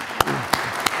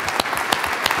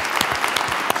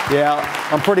 Yeah,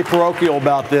 I'm pretty parochial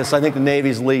about this. I think the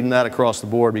Navy's leading that across the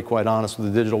board, to be quite honest,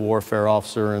 with the digital warfare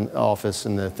officer and office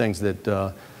and the things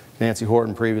that Nancy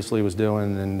Horton previously was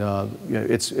doing. And you know,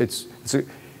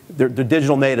 they're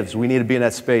digital natives. We need to be in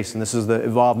that space, and this is the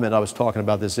involvement I was talking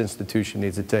about this institution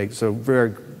needs to take. So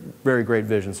very, very great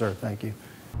vision, sir. Thank you.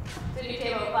 City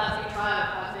Table Class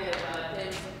 5,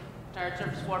 Tim, retired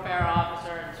surface warfare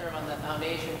officer, and serve on the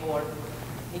foundation board.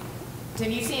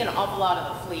 Tim, you see an awful lot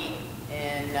of the fleet,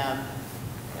 and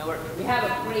you know, we have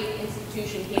a great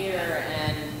institution here,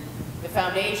 and the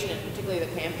foundation, and particularly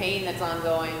the campaign that's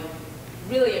ongoing,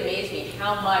 really amazed me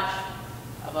how much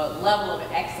of a level of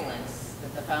excellence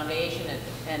that the foundation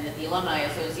and that the Alumni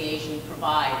Association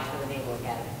provides for the Naval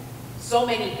Academy. So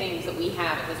many things that we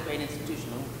have at this great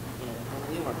institution, you know,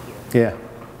 when we work here. Yeah.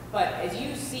 But as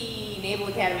you see Naval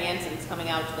Academy ensigns coming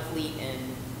out to the fleet and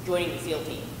joining the SEAL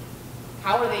team,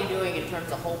 how are they doing in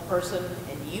terms of whole person?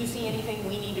 And do you see anything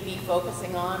we need to be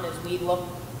focusing on as we look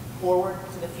forward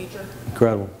to the future?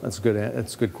 Incredible. That's good.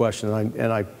 That's a good question.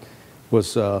 And I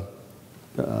was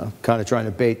kind of trying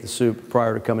to bait the soup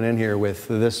prior to coming in here with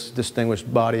this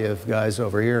distinguished body of guys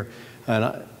over here.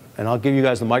 And I'll give you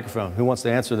guys the microphone. Who wants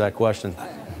to answer that question?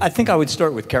 I think I would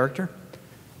start with character.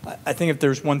 I think if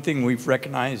there's one thing we've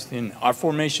recognized in our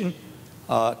formation,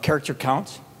 character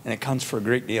counts, and it counts for a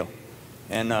great deal.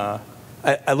 And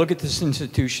I look at this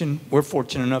institution. We're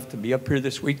fortunate enough to be up here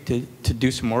this week to do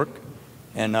some work.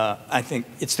 And I think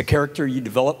it's the character you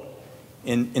develop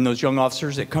in those young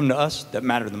officers that come to us that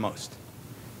matter the most.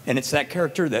 And it's that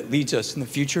character that leads us in the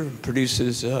future and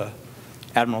produces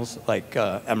admirals like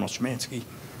Admiral Szymanski.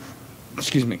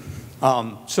 Excuse me.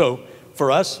 So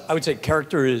for us, I would say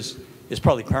character is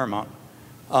probably paramount.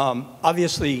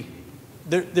 Obviously,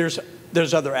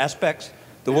 there's other aspects.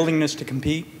 The willingness to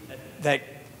compete, that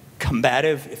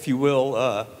combative, if you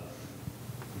will,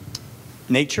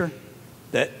 nature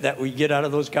that we get out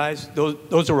of those guys.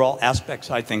 Those are all aspects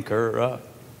I think are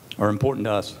important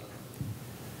to us.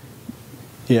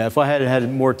 Yeah, if I had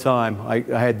had more time, I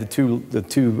had the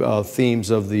two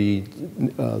themes of the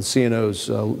CNO's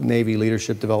Navy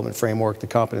Leadership Development Framework, the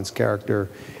competence, character,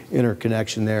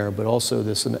 interconnection there, but also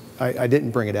this, and I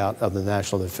didn't bring it out of the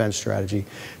National Defense Strategy,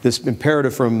 this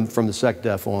imperative from the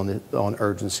SecDef on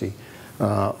urgency,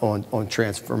 on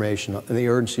transformation, and the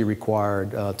urgency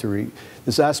required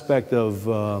this aspect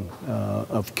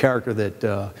of character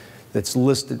that's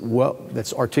listed well,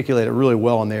 that's articulated really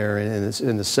well in there, and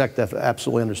the SecDef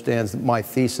absolutely understands my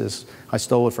thesis. I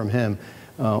stole it from him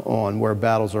on where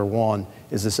battles are won,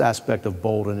 is this aspect of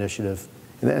bold initiative.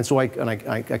 And so I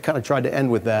kind of tried to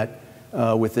end with that,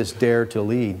 with this dare to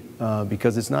lead,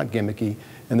 because it's not gimmicky.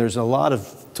 And there's a lot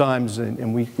of times,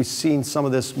 and we've seen some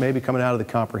of this maybe coming out of the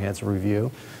comprehensive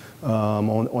review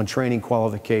on training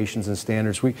qualifications and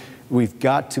standards. We've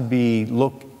got to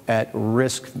look at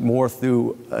risk more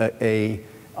through a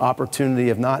opportunity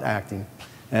of not acting.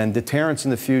 And deterrence in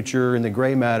the future, in the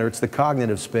gray matter, it's the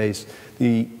cognitive space.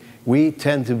 We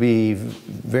tend to be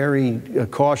very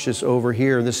cautious over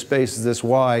here. This space is this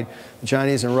wide. The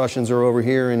Chinese and Russians are over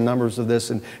here in numbers of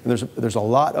this, and there's a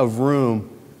lot of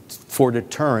room for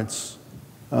deterrence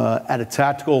at a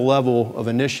tactical level of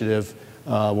initiative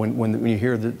when you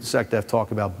hear the SecDef talk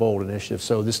about bold initiative.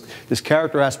 So this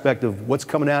character aspect of what's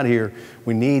coming out here,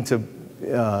 we need to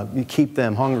keep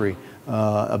them hungry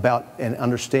about and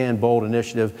understand bold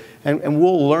initiative. And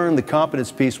we'll learn the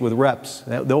competence piece with reps.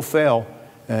 They'll fail.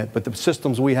 But the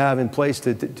systems we have in place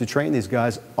to train these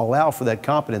guys allow for that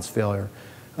competence failure.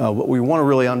 What we want to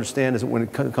really understand is that when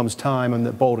it comes time and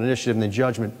the bold initiative and the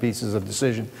judgment pieces of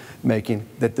decision making,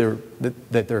 that their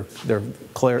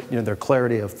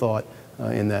clarity of thought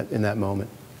in that moment.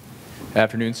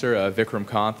 Afternoon, sir. Vikram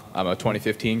Kanth. I'm a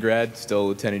 2015 grad, still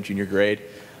lieutenant junior grade.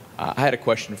 I had a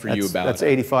question for you about... That's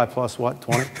 85 plus what,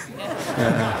 20?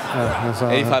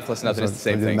 85 plus nothing is the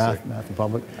same thing, sir. Math in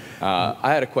public.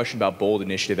 I had a question about bold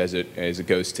initiative as it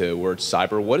goes to words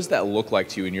cyber. What does that look like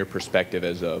to you in your perspective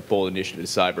as a bold initiative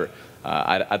to cyber?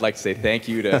 I'd like to say thank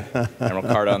you to Admiral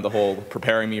Carter on the whole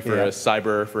preparing me for a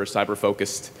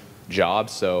cyber-focused job.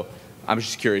 So I'm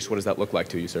just curious, what does that look like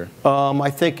to you, sir?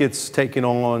 I think it's taken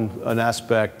on an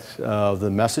aspect of the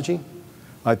messaging.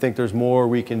 I think there's more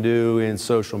we can do in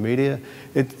social media.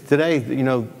 Today, you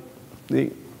know,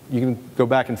 you can go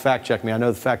back and fact check me. I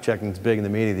know the fact checking is big in the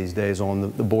media these days on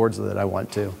the boards that I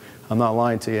went to. I'm not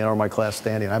lying to you, or my class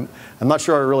standing. I'm not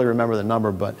sure I really remember the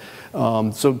number, but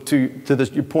so to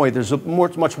your point, there's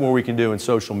much more we can do in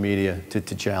social media to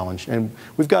challenge. And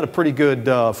we've got a pretty good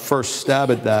first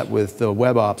stab at that with the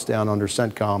web ops down under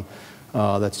CENTCOM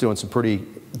that's doing some pretty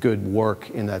good work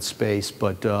in that space.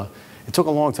 But it took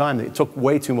a long time. It took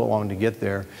way too long to get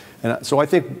there. And so I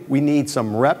think we need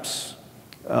some reps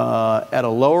at a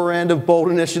lower end of bold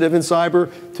initiative in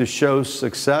cyber to show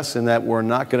success in that we're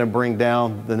not going to bring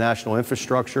down the national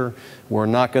infrastructure. We're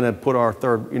not going to put our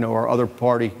our other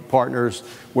party partners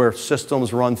where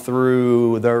systems run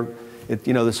through their,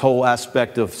 this whole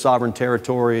aspect of sovereign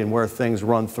territory and where things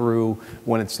run through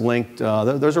when it's linked.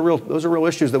 Those are real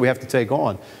issues that we have to take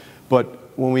on.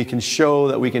 But when we can show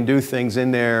that we can do things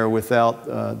in there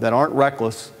without that aren't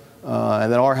reckless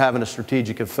and that are having a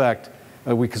strategic effect,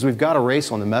 because we've got a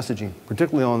race on the messaging,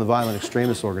 particularly on the violent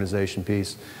extremist organization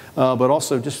piece, but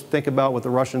also just think about what the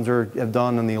Russians have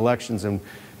done in the elections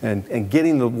and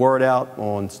getting the word out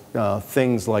on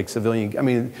things like civilian. I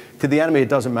mean, to the enemy, it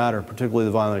doesn't matter, particularly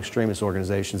the violent extremist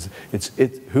organizations. It's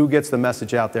who gets the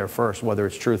message out there first, whether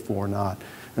it's truthful or not.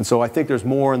 And so I think there's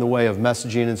more in the way of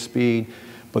messaging and speed.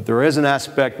 But there is an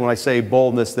aspect, when I say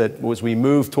boldness, that as we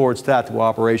move towards tactical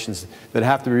operations, that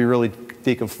have to be really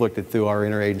deconflicted through our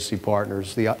interagency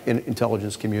partners, the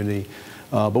intelligence community.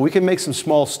 But we can make some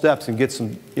small steps and get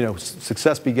some,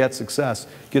 success begets success,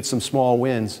 get some small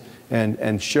wins,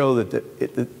 and show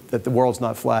that the world's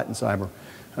not flat in cyber.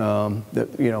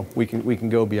 That we can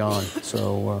go beyond.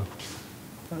 So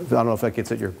I don't know if that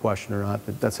gets at your question or not,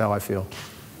 but that's how I feel.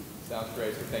 Sounds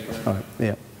great. So thank you very much. All right.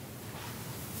 Yeah.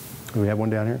 Do we have one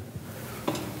down here?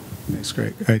 That's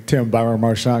great. Hey, Tim, Byron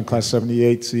Marchand, Class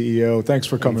 78 CEO. Thanks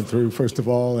for coming through, first of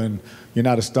all. And you're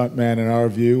not a stunt man in our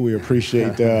view. We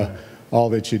appreciate all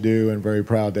that you do and very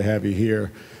proud to have you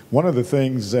here. One of the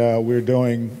things we're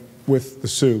doing with the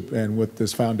SOUP and with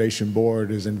this foundation board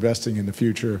is investing in the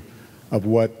future of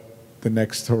what the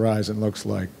next horizon looks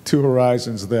like. Two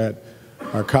horizons that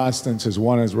are constants is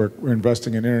one is we're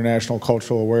investing in international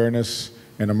cultural awareness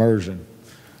and immersion.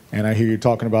 And I hear you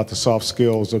talking about the soft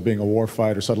skills of being a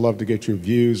warfighter, so I'd love to get your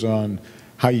views on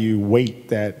how you weight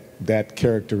that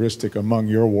characteristic among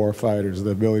your warfighters,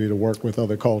 the ability to work with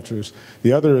other cultures.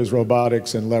 The other is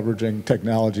robotics and leveraging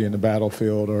technology in the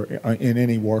battlefield or in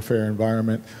any warfare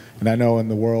environment. And I know in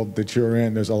the world that you're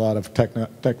in, there's a lot of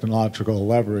technological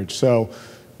leverage. So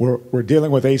we're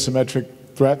dealing with asymmetric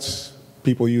threats.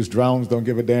 People use drones, don't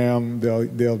give a damn.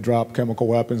 They'll drop chemical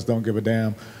weapons, don't give a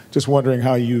damn. Just wondering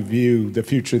how you view the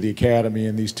future of the Academy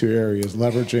in these two areas,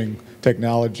 leveraging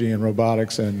technology and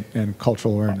robotics and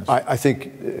cultural awareness. I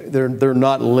think they're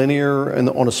not linear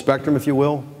on a spectrum, if you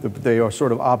will. They are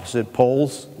sort of opposite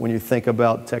poles when you think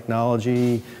about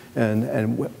technology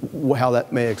and how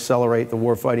that may accelerate the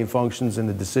warfighting functions and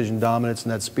the decision dominance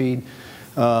and that speed.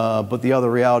 But the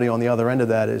other reality on the other end of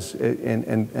that is,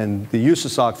 and the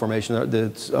USASOC formation,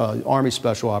 the Army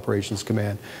Special Operations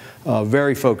Command,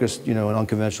 very focused, in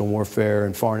unconventional warfare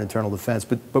and foreign internal defense.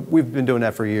 But we've been doing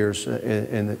that for years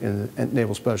in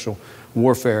naval special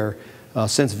warfare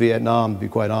since Vietnam, to be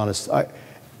quite honest.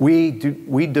 We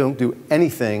don't do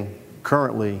anything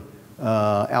currently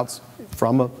out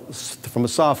from a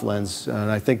soft lens,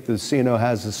 and I think the CNO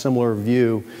has a similar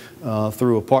view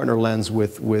through a partner lens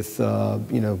with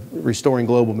restoring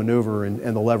global maneuver and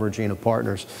the leveraging of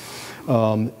partners.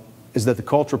 Is that the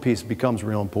cultural piece becomes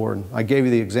real important. I gave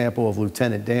you the example of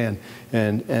Lieutenant Dan,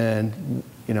 and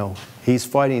he's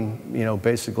fighting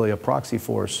basically a proxy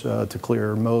force to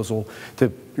clear Mosul,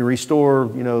 to restore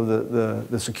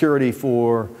the security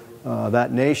for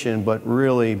that nation, but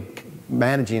really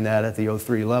managing that at the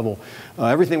 03 level.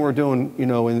 Everything we're doing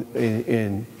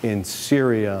in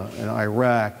Syria and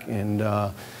Iraq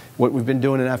and what we've been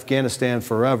doing in Afghanistan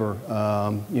forever,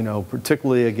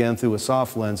 particularly again through a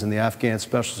soft lens in the Afghan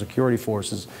Special Security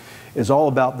Forces, is all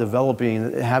about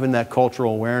developing, having that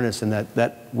cultural awareness and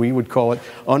that we would call it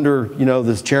under,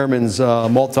 this chairman's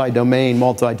multi-domain,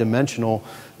 multi-dimensional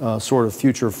sort of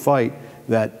future fight.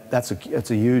 That's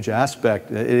a huge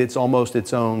aspect. It's almost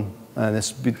its own, and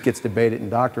this gets debated in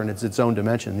doctrine, it's its own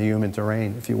dimension, the human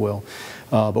terrain, if you will.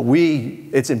 But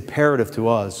it's imperative to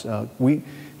us.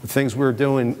 The things we're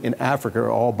doing in Africa are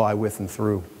all by, with, and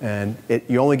through. And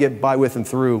you only get by, with, and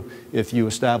through if you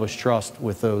establish trust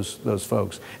with those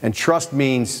folks. And trust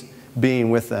means being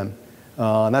with them.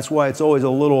 And that's why it's always a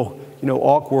little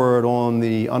awkward on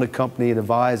the unaccompanied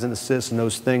advise and assist and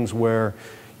those things where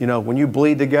you know, when you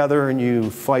bleed together and you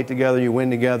fight together, you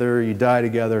win together, you die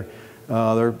together,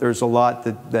 there's a lot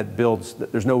that builds.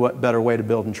 There's no better way to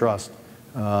build and trust.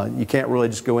 You can't really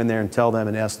just go in there and tell them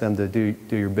and ask them to do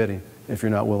your bidding if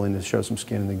you're not willing to show some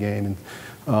skin in the game.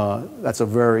 And that's a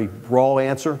very raw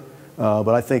answer, but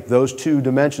I think those two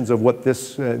dimensions of what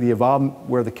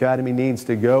where the Academy needs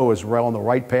to go is on the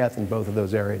right path in both of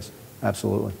those areas.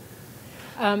 Absolutely.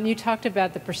 You talked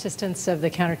about the persistence of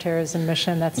the counterterrorism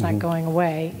mission. That's not going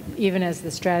away, even as the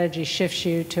strategy shifts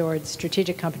you towards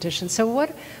strategic competition. So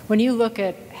when you look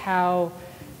at how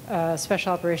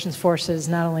Special Operations Forces,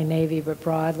 not only Navy but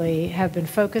broadly, have been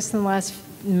focused in the last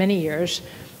many years,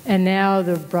 and now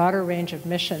the broader range of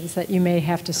missions that you may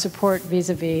have to support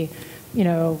vis-a-vis, you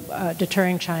know,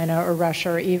 deterring China or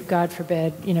Russia, or God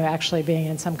forbid, you know, actually being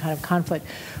in some kind of conflict.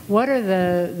 What are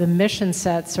the mission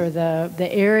sets or the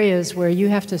areas where you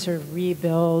have to sort of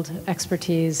rebuild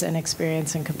expertise and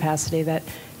experience and capacity that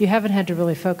you haven't had to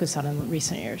really focus on in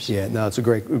recent years? Yeah, no, it's a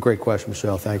great question,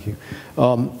 Michelle. Thank you.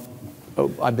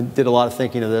 I did a lot of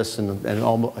thinking of this, and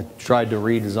I tried to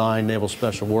redesign naval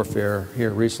special warfare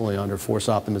here recently under force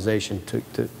optimization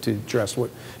to address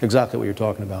exactly what you're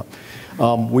talking about.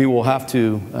 We will have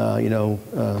to, you know,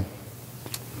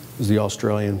 as the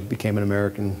Australian became an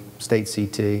American, state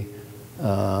CT,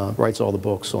 writes all the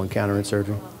books on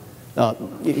counterinsurgery.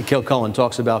 Cullen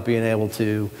talks about being able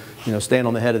to, you know, stand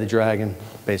on the head of the dragon,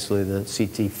 basically the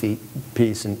CT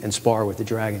piece, and spar with the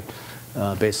dragon,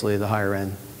 basically the higher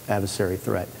end adversary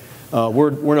threat. So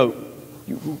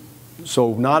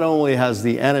not only has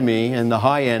the enemy and the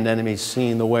high-end enemy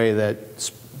seen the way that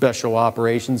special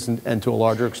operations and to a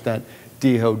larger extent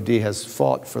DOD has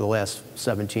fought for the last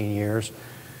 17 years,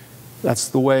 that's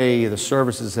the way the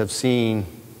services have seen,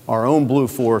 our own Blue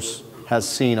Force has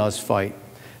seen us fight.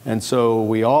 And so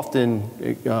we often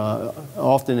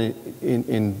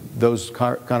in those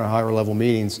kind of higher level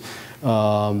meetings,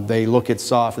 they look at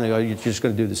SOF and they go, you're just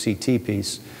going to do the CT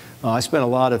piece. I spent a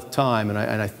lot of time, and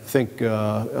I think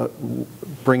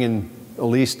bringing at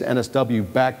least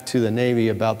NSW back to the Navy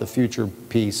about the future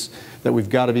piece, that we've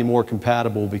got to be more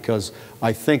compatible, because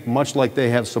I think much like they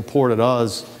have supported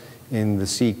us in the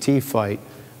CT fight,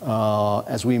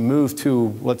 as we move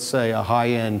to, let's say, a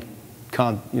high-end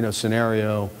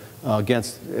scenario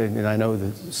against, and I know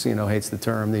the CNO hates the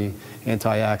term, the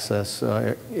anti-access,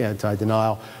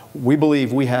 anti-denial. We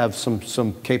believe we have some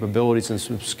capabilities and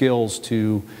some skills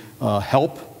to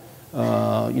help,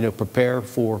 prepare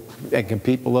for and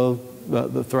compete below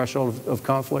the threshold of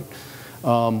conflict.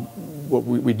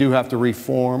 We do have to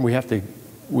reform. We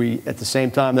at the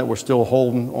same time that we're still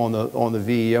holding on the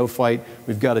VEO fight,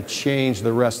 we've got to change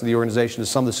the rest of the organization to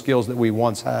some of the skills that we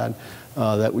once had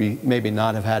that we maybe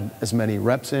not have had as many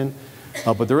reps in.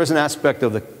 But there is an aspect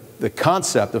of the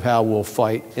concept of how we'll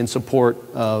fight in support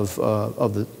of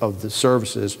the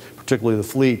services, particularly the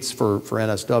fleets for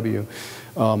NSW.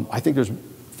 I think there's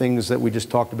things that we just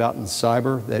talked about in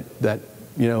cyber that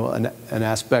an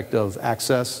aspect of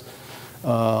access.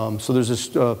 So there's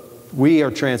this. We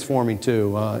are transforming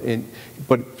too,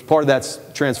 but part of that's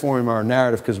transforming our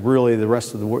narrative, because really the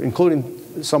rest of the world, including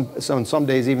some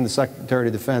days even the Secretary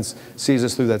of Defense, sees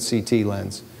us through that CT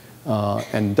lens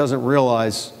and doesn't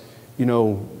realize,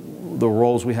 the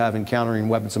roles we have in countering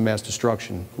weapons of mass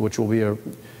destruction, which will be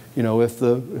if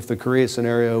the Korea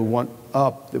scenario went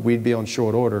up, that we'd be on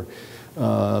short order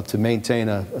to maintain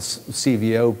a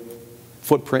CVO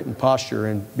footprint and posture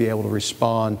and be able to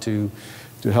respond to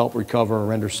help recover and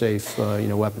render safe,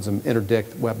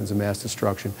 interdict weapons of mass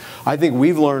destruction. I think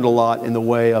we've learned a lot in the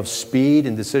way of speed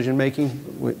and decision making,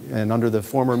 and under the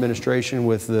former administration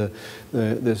with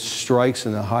the strikes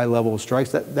and the high level of strikes,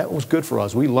 that was good for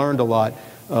us. We learned a lot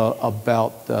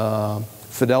about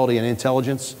fidelity and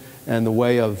intelligence and the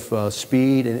way of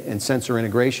speed and sensor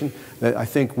integration that I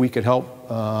think we could help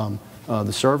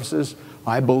the services.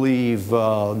 I believe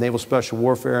Naval Special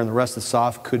Warfare and the rest of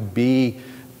SOF could be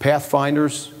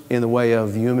pathfinders in the way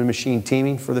of human-machine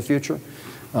teaming for the future.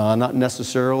 Not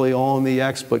necessarily on the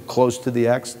X, but close to the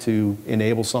X to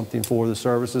enable something for the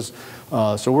services.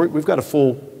 So we've got a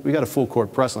full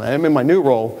court press on that. I'm in my new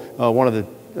role, one of the,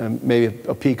 maybe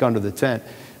a peek under the tent,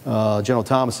 General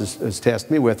Thomas has tasked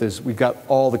me with, is we've got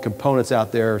all the components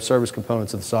out there, service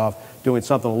components of the SOF, doing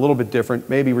something a little bit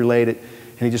different, maybe related,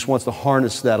 and he just wants to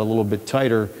harness that a little bit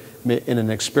tighter in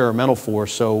an experimental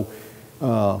force. So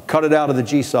cut it out of the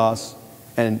GSOS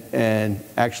and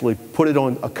actually put it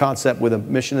on a concept with a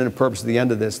mission and a purpose at the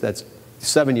end of this that's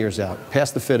 7 years out,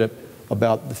 past the FIDIP,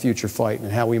 about the future fight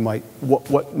and how we might,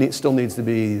 still needs to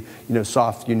be,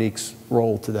 SOF Unique's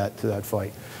role to that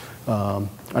fight. I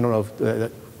don't know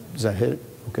if does that hit it?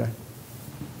 Okay.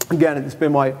 again, it's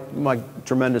been my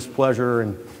tremendous pleasure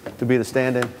and to be the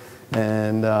stand-in,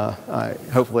 and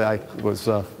hopefully I was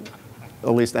at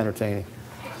least entertaining.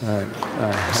 All right.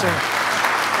 Yes, sir.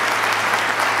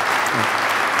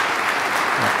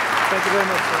 Thank you very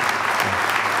much, sir.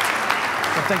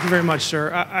 Well, thank you very much,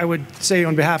 sir. I would say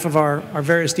on behalf of our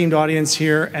very esteemed audience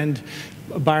here and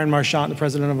Byron Marchant, the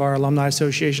president of our Alumni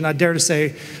Association, I dare to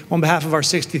say on behalf of our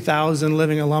 60,000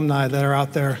 living alumni that are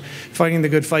out there fighting the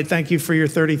good fight, thank you for your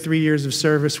 33 years of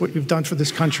service, what you've done for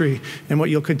this country, and what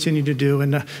you'll continue to do.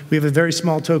 And we have a very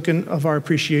small token of our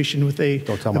appreciation with a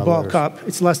ball cup.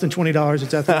 It's less than $20.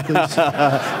 It's at the please.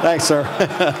 Thanks, sir.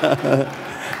 Thank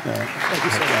you,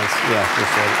 sir. Thanks. Yeah,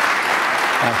 appreciate it.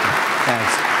 Thank you.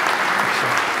 Thanks.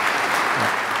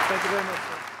 Thank you very much,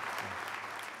 sir.